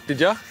get a knock,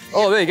 did you?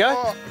 Oh, there you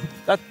go.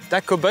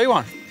 That could be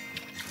one.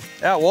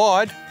 Out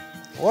wide.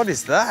 What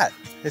is that?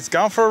 It's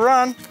going for a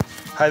run.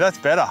 Hey, that's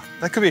better.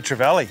 That could be a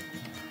trevally.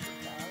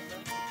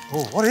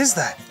 Oh, what is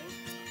that?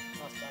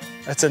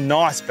 That's a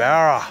nice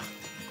barra.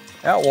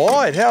 Out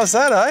wide, how's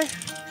that, eh?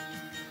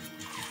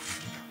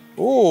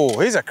 Oh,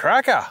 he's a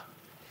cracker.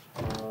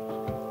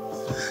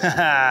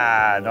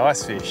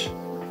 Nice fish.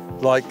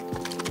 Like,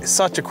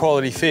 such a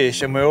quality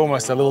fish, and we're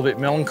almost a little bit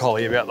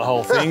melancholy about the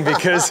whole thing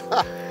because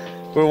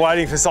we're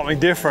waiting for something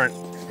different.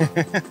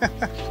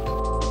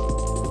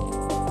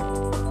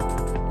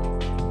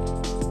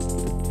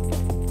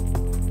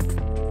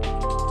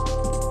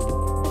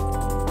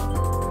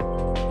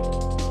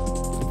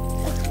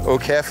 Oh,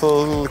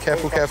 careful,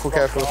 careful, careful,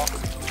 careful. Look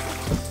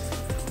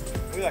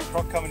at that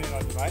croc coming in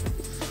on you, mate.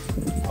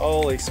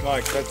 Holy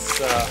smoke,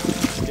 that's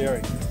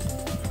scary.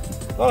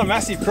 Not a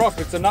massive croc,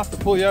 but it's enough to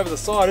pull you over the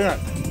side, isn't it?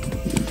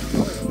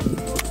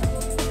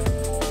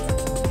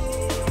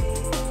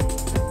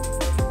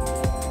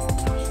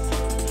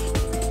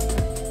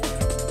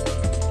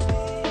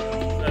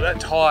 So that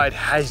tide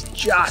has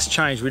just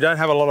changed. We don't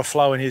have a lot of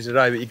flow in here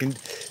today, but you can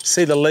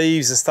see the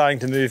leaves are starting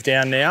to move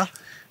down now.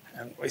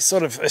 And we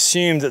sort of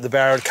assumed that the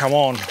barra would come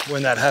on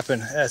when that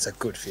happened. That's a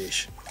good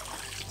fish.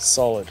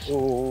 Solid.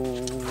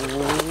 Ooh,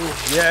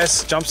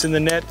 yes, jumps in the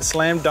net,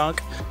 slam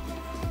dunk.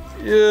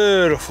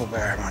 Beautiful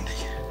barramundi.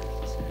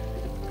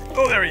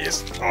 Oh, there he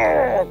is.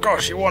 Oh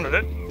gosh, he wanted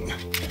it.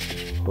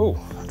 Oh,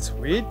 that's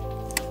weird.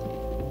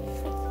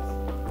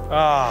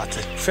 Ah, it's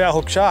a foul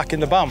hook shark in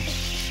the bum.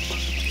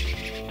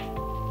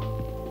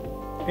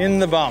 In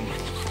the bum.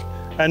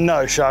 And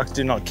no, sharks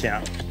do not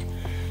count,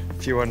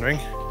 if you're wondering.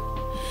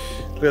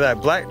 Look at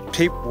that black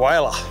tip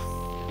whaler.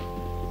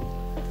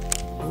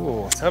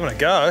 Oh, it's having a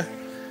go.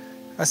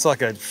 That's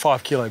like a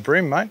 5 kilo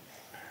bream, mate.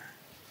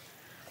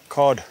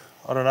 Cod,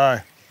 I don't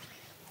know.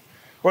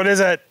 What is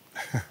it?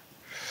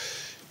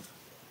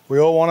 We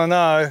all want to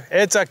know.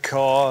 It's a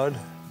cod.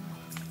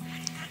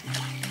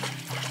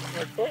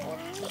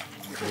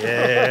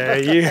 Yeah,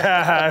 you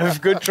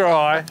have. Good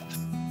try.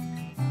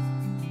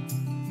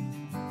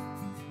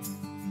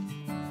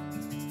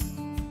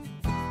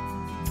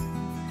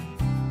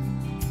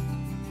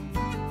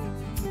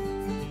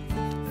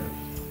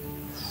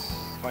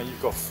 Mate,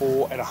 you've got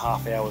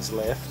 4.5 hours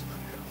left.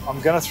 I'm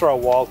going to throw a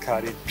wild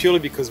card in purely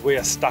because we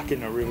are stuck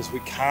in the rivers. We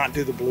can't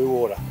do the blue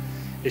water.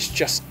 It's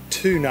just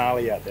too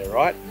gnarly out there,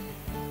 right?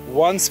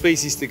 One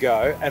species to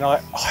go, and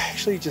I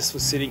actually just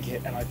was sitting here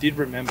and I did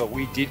remember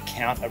we did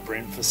count a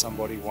bream for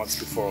somebody once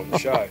before on the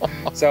show.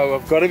 So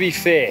I've got to be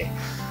fair,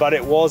 but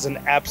it was an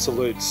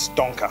absolute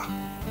stonker,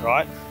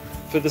 right,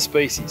 for the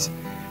species.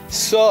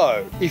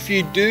 So if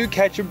you do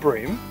catch a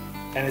bream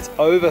and it's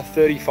over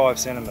 35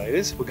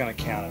 centimeters, we're going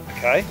to count it,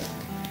 okay?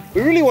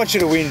 We really want you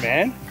to win,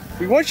 man.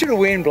 We want you to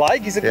win,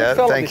 Blake. He's a good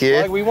fella, thank you.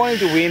 Blake. We want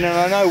him to win, and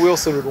I know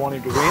Wilson would want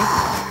him to win.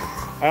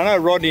 And I know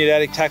Rodney at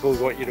Attic Tackle would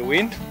want you to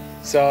win.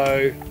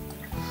 So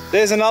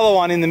there's another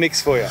one in the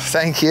mix for you.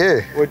 Thank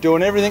you. We're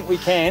doing everything we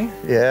can.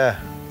 Yeah.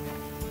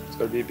 It's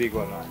got to be a big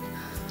one, though.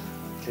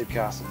 Keep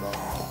casting, bro.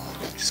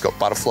 Just got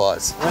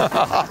butterflies.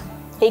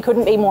 He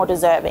couldn't be more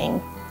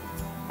deserving,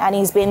 and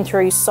he's been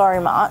through so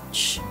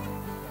much.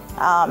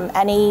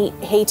 And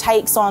he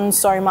takes on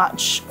so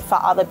much for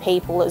other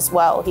people as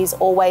well. He's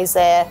always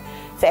there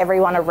for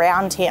everyone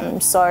around him.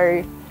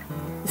 So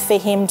for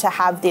him to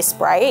have this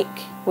break,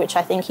 which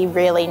I think he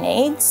really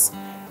needs,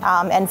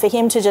 and for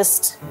him to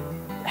just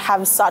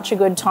have such a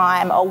good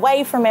time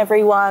away from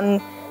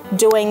everyone,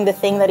 doing the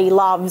thing that he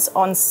loves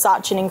on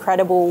such an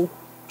incredible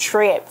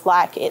trip,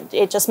 like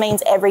it just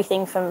means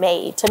everything for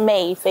me,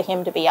 for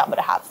him to be able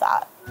to have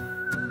that.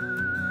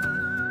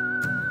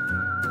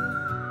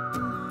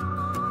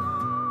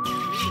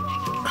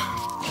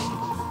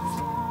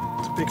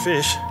 Big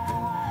fish.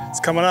 It's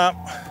coming up.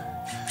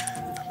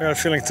 I got a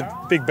feeling it's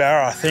a big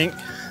barra, I think.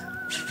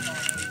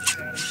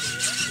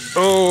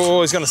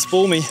 Oh, he's going to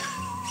spool me.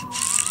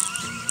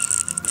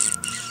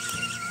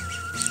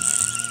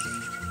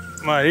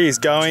 Mate, he's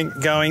gone.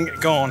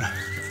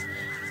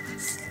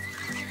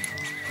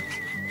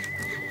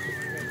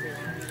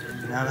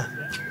 Nada.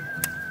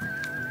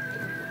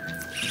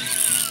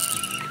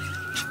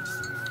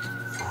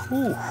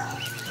 Ooh.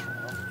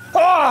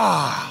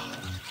 Ah!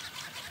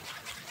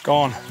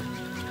 Gone.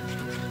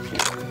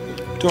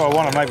 Do I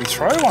want to maybe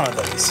throw one of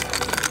these?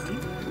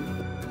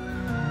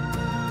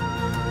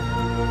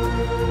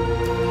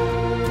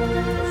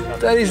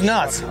 That is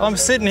nuts. I'm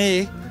sitting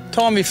here,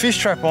 tying my fish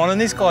trap on, and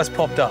this guy's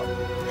popped up.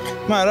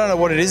 Mate, I don't know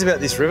what it is about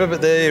this river, but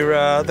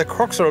the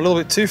crocs are a little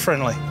bit too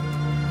friendly.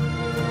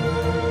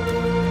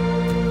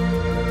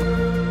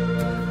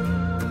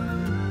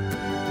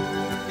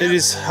 It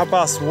is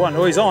 1:30.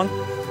 Oh, he's on.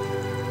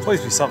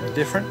 Please be something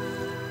different.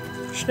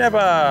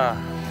 Schnapper.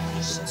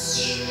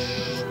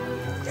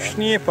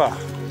 Schnapper.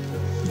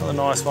 Another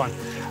nice one.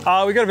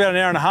 We've got about an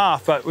hour and a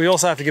half, but we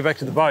also have to get back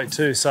to the boat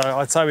too, so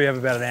I'd say we have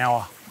about an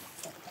hour.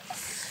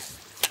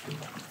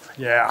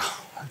 Yeah,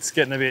 it's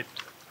getting a bit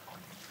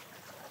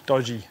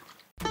dodgy.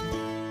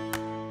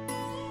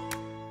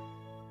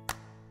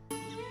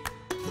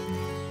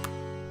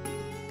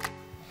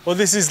 Well,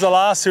 this is the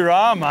last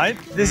hurrah, mate.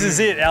 This is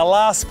it, our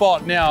last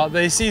spot. Now,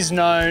 this is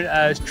known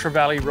as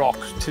Trevally Rock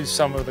to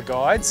some of the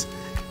guides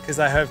because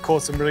they have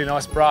caught some really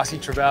nice brassy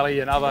trevally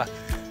and other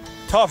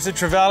types of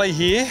trevally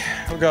here.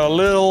 We've got a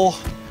little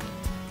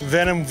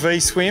Venom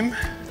V-swim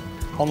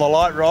on the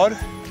light rod.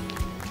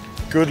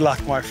 Good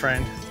luck, my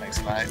friend.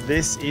 Thanks, mate.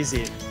 This is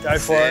it. Go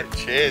for it.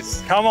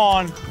 Cheers. Come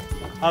on.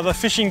 Are the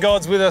fishing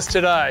gods with us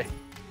today?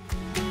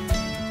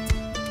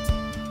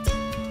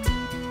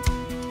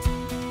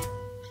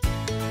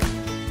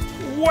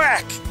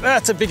 Whack!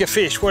 That's a bigger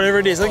fish, whatever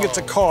it is. I think it's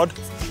a cod.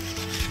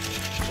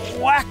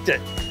 Whacked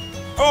it.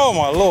 Oh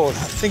my Lord, I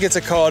think it's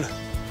a cod.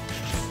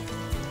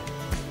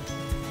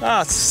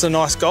 Ah, it's just a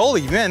nice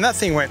goalie. Man, that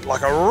thing went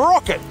like a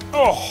rocket.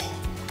 Oh,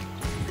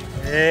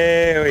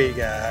 there we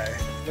go.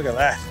 Look at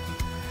that.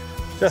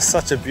 Just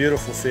such a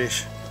beautiful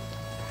fish.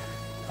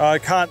 I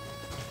can't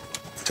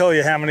tell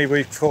you how many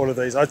we've caught of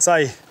these. I'd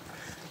say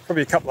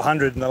probably a couple of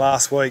hundred in the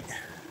last week.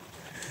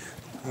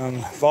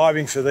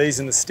 Vibing for these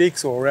in the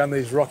sticks or around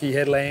these rocky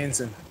headlands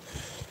and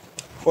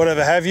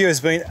whatever have you has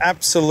been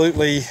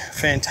absolutely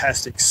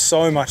fantastic.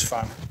 So much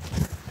fun.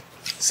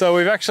 So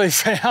we've actually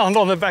found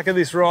on the back of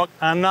this rock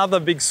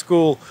another big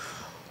school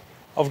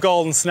of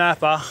golden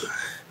snapper.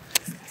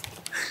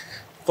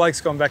 Blake's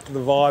gone back to the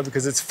vibe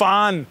because it's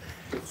fun.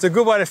 It's a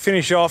good way to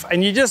finish off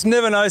and you just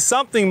never know,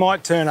 something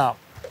might turn up.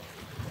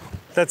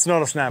 That's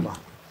not a snapper.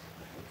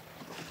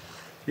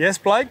 Yes,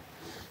 Blake?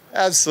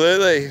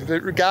 Absolutely,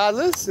 but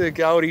regardless, the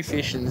goldie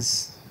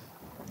fishing's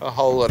a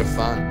whole lot of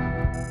fun.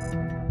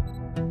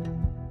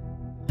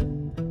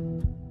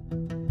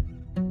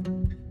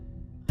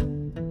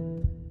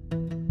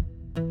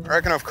 I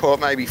reckon I've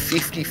caught maybe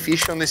 50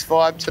 fish on this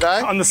vibe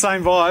today. On the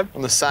same vibe?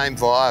 On the same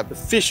vibe. The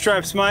fish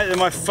traps, mate, they're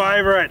my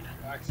favourite.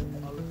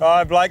 All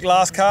right, Blake,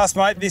 last cast,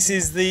 mate. This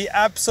is the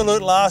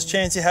absolute last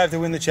chance you have to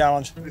win the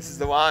challenge. This is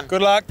the one.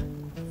 Good luck.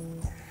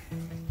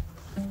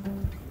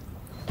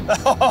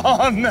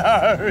 Oh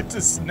no, it's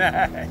a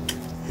snag.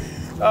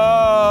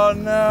 Oh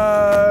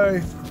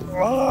no.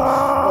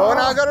 Oh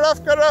no, got it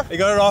off, got it off. He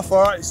got it off,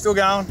 all right, he's still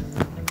going.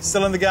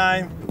 Still in the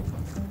game.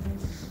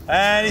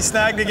 And he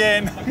snagged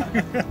again.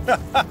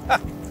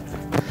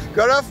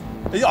 Got it off?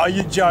 Oh,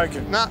 you're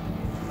joking. Nah.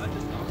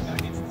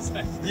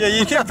 Yeah,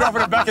 you kept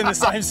dropping it back in the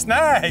same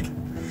snag.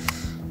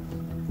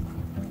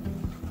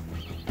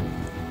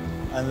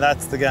 And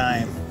that's the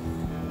game.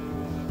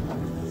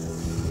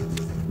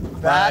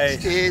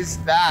 That is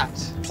that.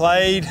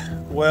 Played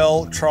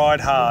well,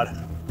 tried hard.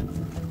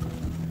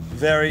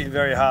 Very,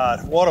 very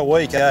hard. What a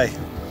week, eh?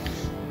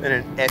 Been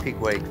an epic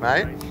week,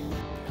 mate.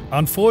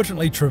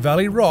 Unfortunately,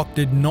 Trevally Rock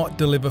did not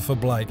deliver for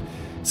Blake,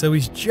 so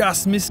he's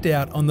just missed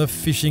out on the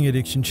Fishing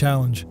Addiction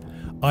Challenge.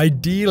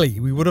 Ideally,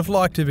 we would have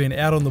liked to have been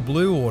out on the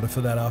blue water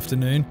for that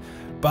afternoon,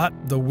 but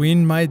the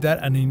wind made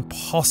that an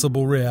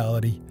impossible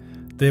reality.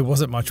 There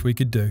wasn't much we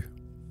could do.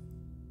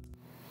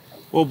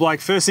 Well,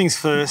 Blake, first things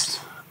first.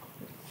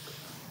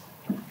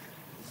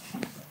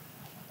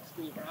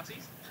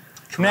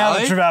 Now the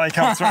trevally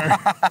comes through.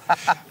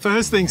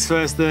 First things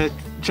first, the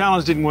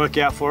challenge didn't work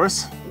out for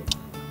us.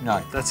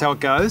 No. That's how it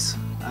goes.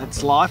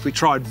 That's life. We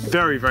tried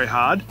very, very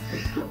hard.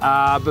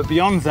 But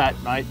beyond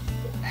that, mate,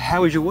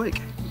 how was your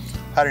week?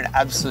 Had an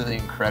absolutely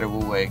incredible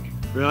week.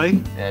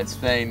 Really? Yeah, it's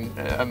been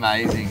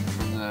amazing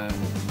from the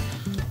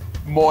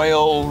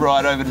Moyle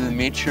right over to the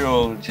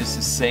Mitchell, just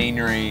the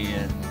scenery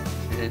and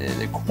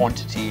the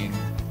quantity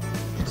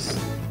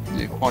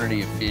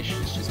of fish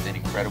has just been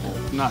incredible.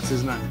 Nuts,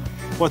 isn't it?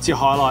 What's your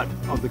highlight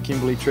of the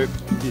Kimberley trip,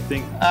 do you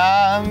think?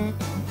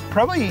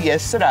 Probably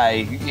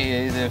yesterday,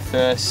 the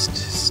first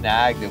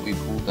snag that we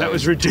pulled. That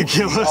was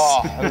ridiculous.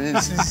 Oh,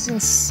 it's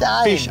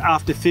insane. Fish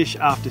after fish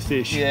after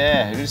fish.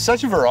 Yeah, it was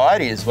such a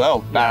variety as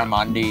well.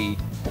 Barramundi,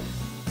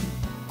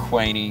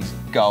 Queenies,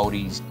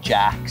 Goldies,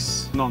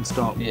 Jacks.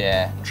 Non-stop.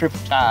 Yeah, triple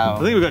tail. I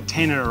think we've got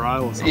 10 in a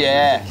row or something.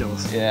 Yeah,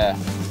 ridiculous. yeah.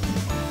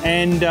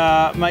 And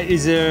mate,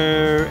 is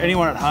there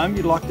anyone at home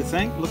you'd like to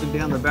thank, looking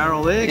down the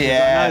barrel there? 'Cause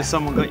Yeah. I know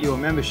someone got you a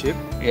membership.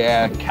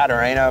 Yeah,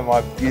 Katarina, my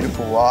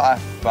beautiful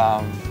wife.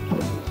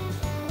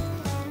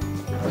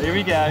 Here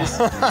he goes.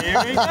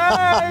 Here he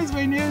goes.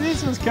 We knew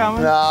this was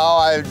coming. No,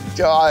 I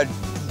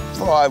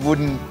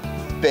wouldn't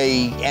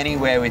be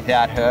anywhere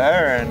without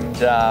her, and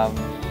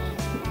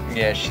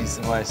yeah, she's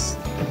the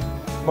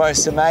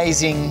most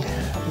amazing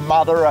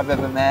mother I've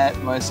ever met,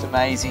 most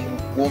amazing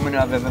woman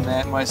I've ever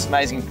met, most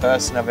amazing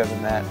person I've ever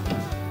met.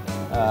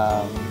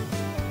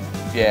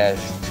 Yeah,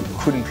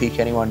 couldn't pick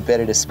anyone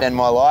better to spend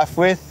my life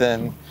with,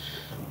 and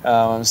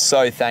I'm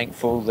so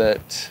thankful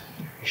that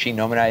she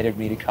nominated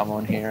me to come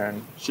on here.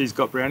 And she's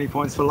got brownie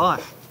points for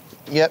life.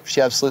 Yep,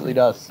 she absolutely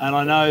does. And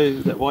I know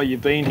that while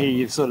you've been here,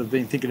 you've sort of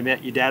been thinking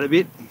about your dad a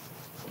bit.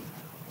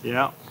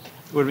 Yeah,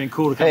 would have been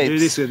cool to come do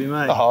this with him,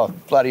 mate. Oh,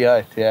 bloody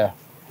oath, yeah.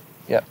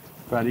 Yep.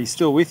 But he's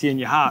still with you in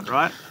your heart,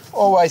 right?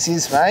 Always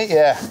is, mate,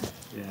 yeah.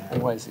 Yeah.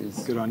 Always is.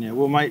 Good on you.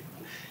 Well, mate,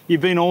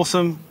 you've been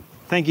awesome.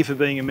 Thank you for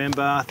being a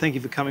member. Thank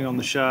you for coming on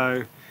the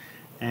show.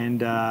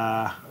 And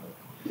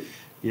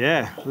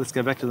Yeah, let's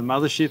go back to the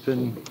mothership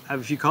and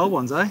have a few cold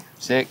ones, eh?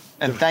 Sick.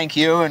 And thank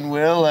you and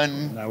Will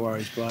and No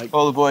worries, Blake.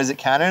 all the boys at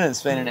Cannon.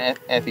 It's been an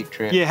epic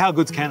trip. Yeah, how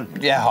good's Cannon?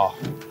 Yeah, oh,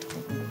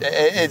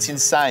 it's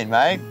insane,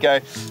 mate.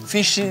 Go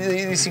fish in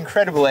this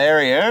incredible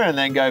area and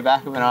then go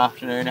back of an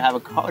afternoon and have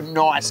a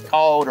nice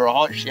cold or a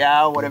hot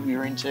shower, whatever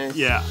you're into.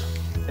 Yeah.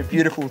 A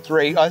beautiful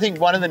 3. I think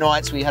one of the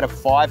nights we had a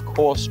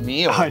 5-course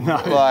meal. I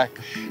know. Like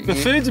The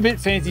food's a bit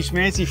fancy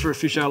schmancy for a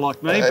fisher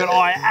like me, but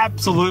I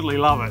absolutely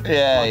love it.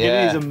 Yeah,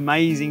 It is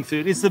amazing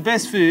food. It's the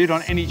best food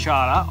on any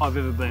charter I've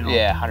ever been on.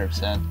 Yeah,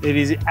 100%. It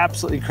is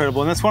absolutely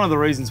incredible, and that's one of the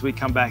reasons we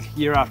come back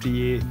year after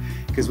year,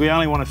 because we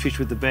only want to fish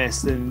with the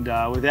best, and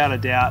without a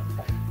doubt,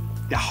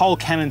 the whole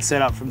Cannon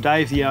setup from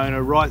Dave the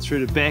owner right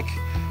through to Beck,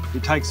 who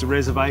takes the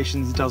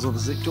reservations, does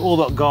all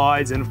the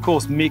guides, and of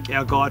course Mick,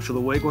 our guide for the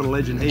week. What a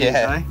legend he is,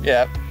 eh?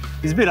 Yeah.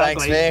 He's a bit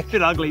Thanks,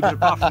 ugly, Mick. but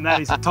apart from that,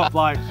 he's a top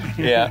bloke.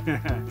 Yeah.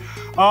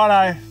 Oh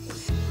no,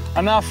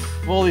 enough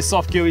of all this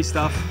soft gooey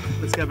stuff.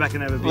 Let's go back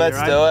and have a beer, Let's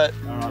eh? do it.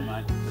 All right,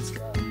 mate, let's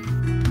go.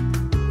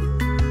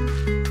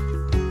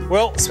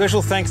 Well,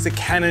 special thanks to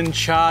Cannon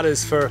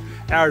Charters for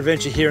our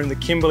adventure here in the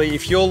Kimberley.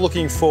 If you're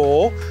looking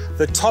for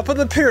the top of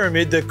the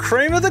pyramid, the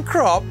cream of the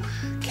crop,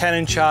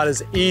 Cannon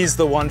Charters is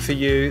the one for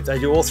you. They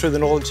do all through the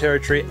Northern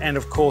Territory and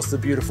of course the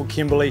beautiful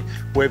Kimberley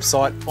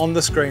website on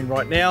the screen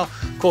right now.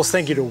 Of course,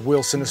 thank you to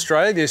Wilson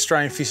Australia, the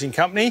Australian Fishing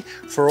Company,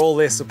 for all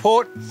their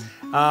support.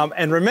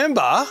 And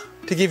remember,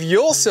 to give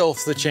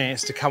yourself the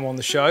chance to come on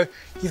the show,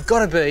 you've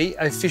got to be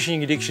a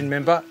Fishing Addiction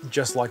member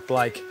just like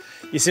Blake.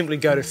 You simply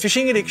go to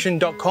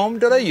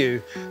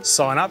fishingaddiction.com.au,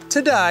 sign up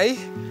today,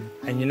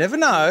 and you never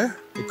know,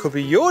 it could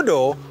be your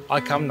door I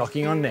come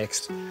knocking on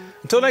next.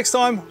 Until next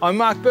time, I'm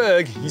Mark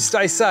Berg. You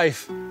stay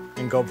safe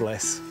and God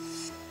bless.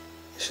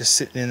 It's just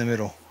sitting in the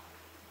middle.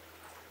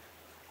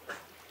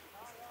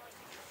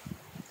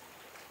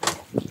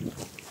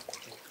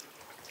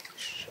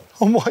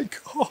 Oh my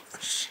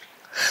gosh.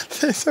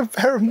 There's a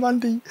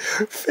barramundi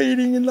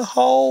feeding in the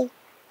hole.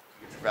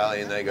 Rally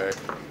and they go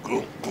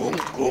glunk, glunk,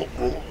 glunk,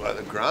 glunk, like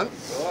the grunt.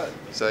 Right.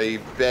 So you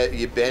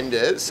bend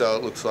it so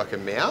it looks like a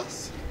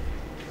mouth,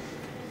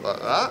 like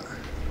that.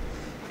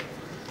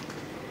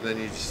 And then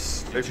you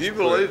just... If you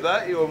believe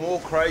that, you are more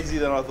crazy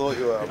than I thought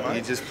you were, mate.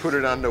 You just put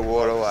it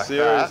underwater like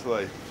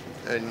Seriously.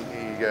 that. And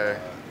you go...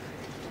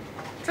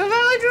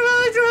 Trevally,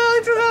 trevally,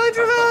 trevally, trevally,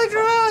 trevally,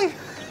 trevally.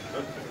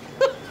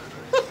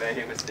 Man,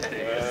 he was standing.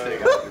 He was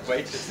sitting up with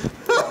waiters.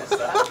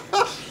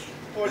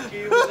 What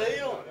gear was he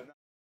on?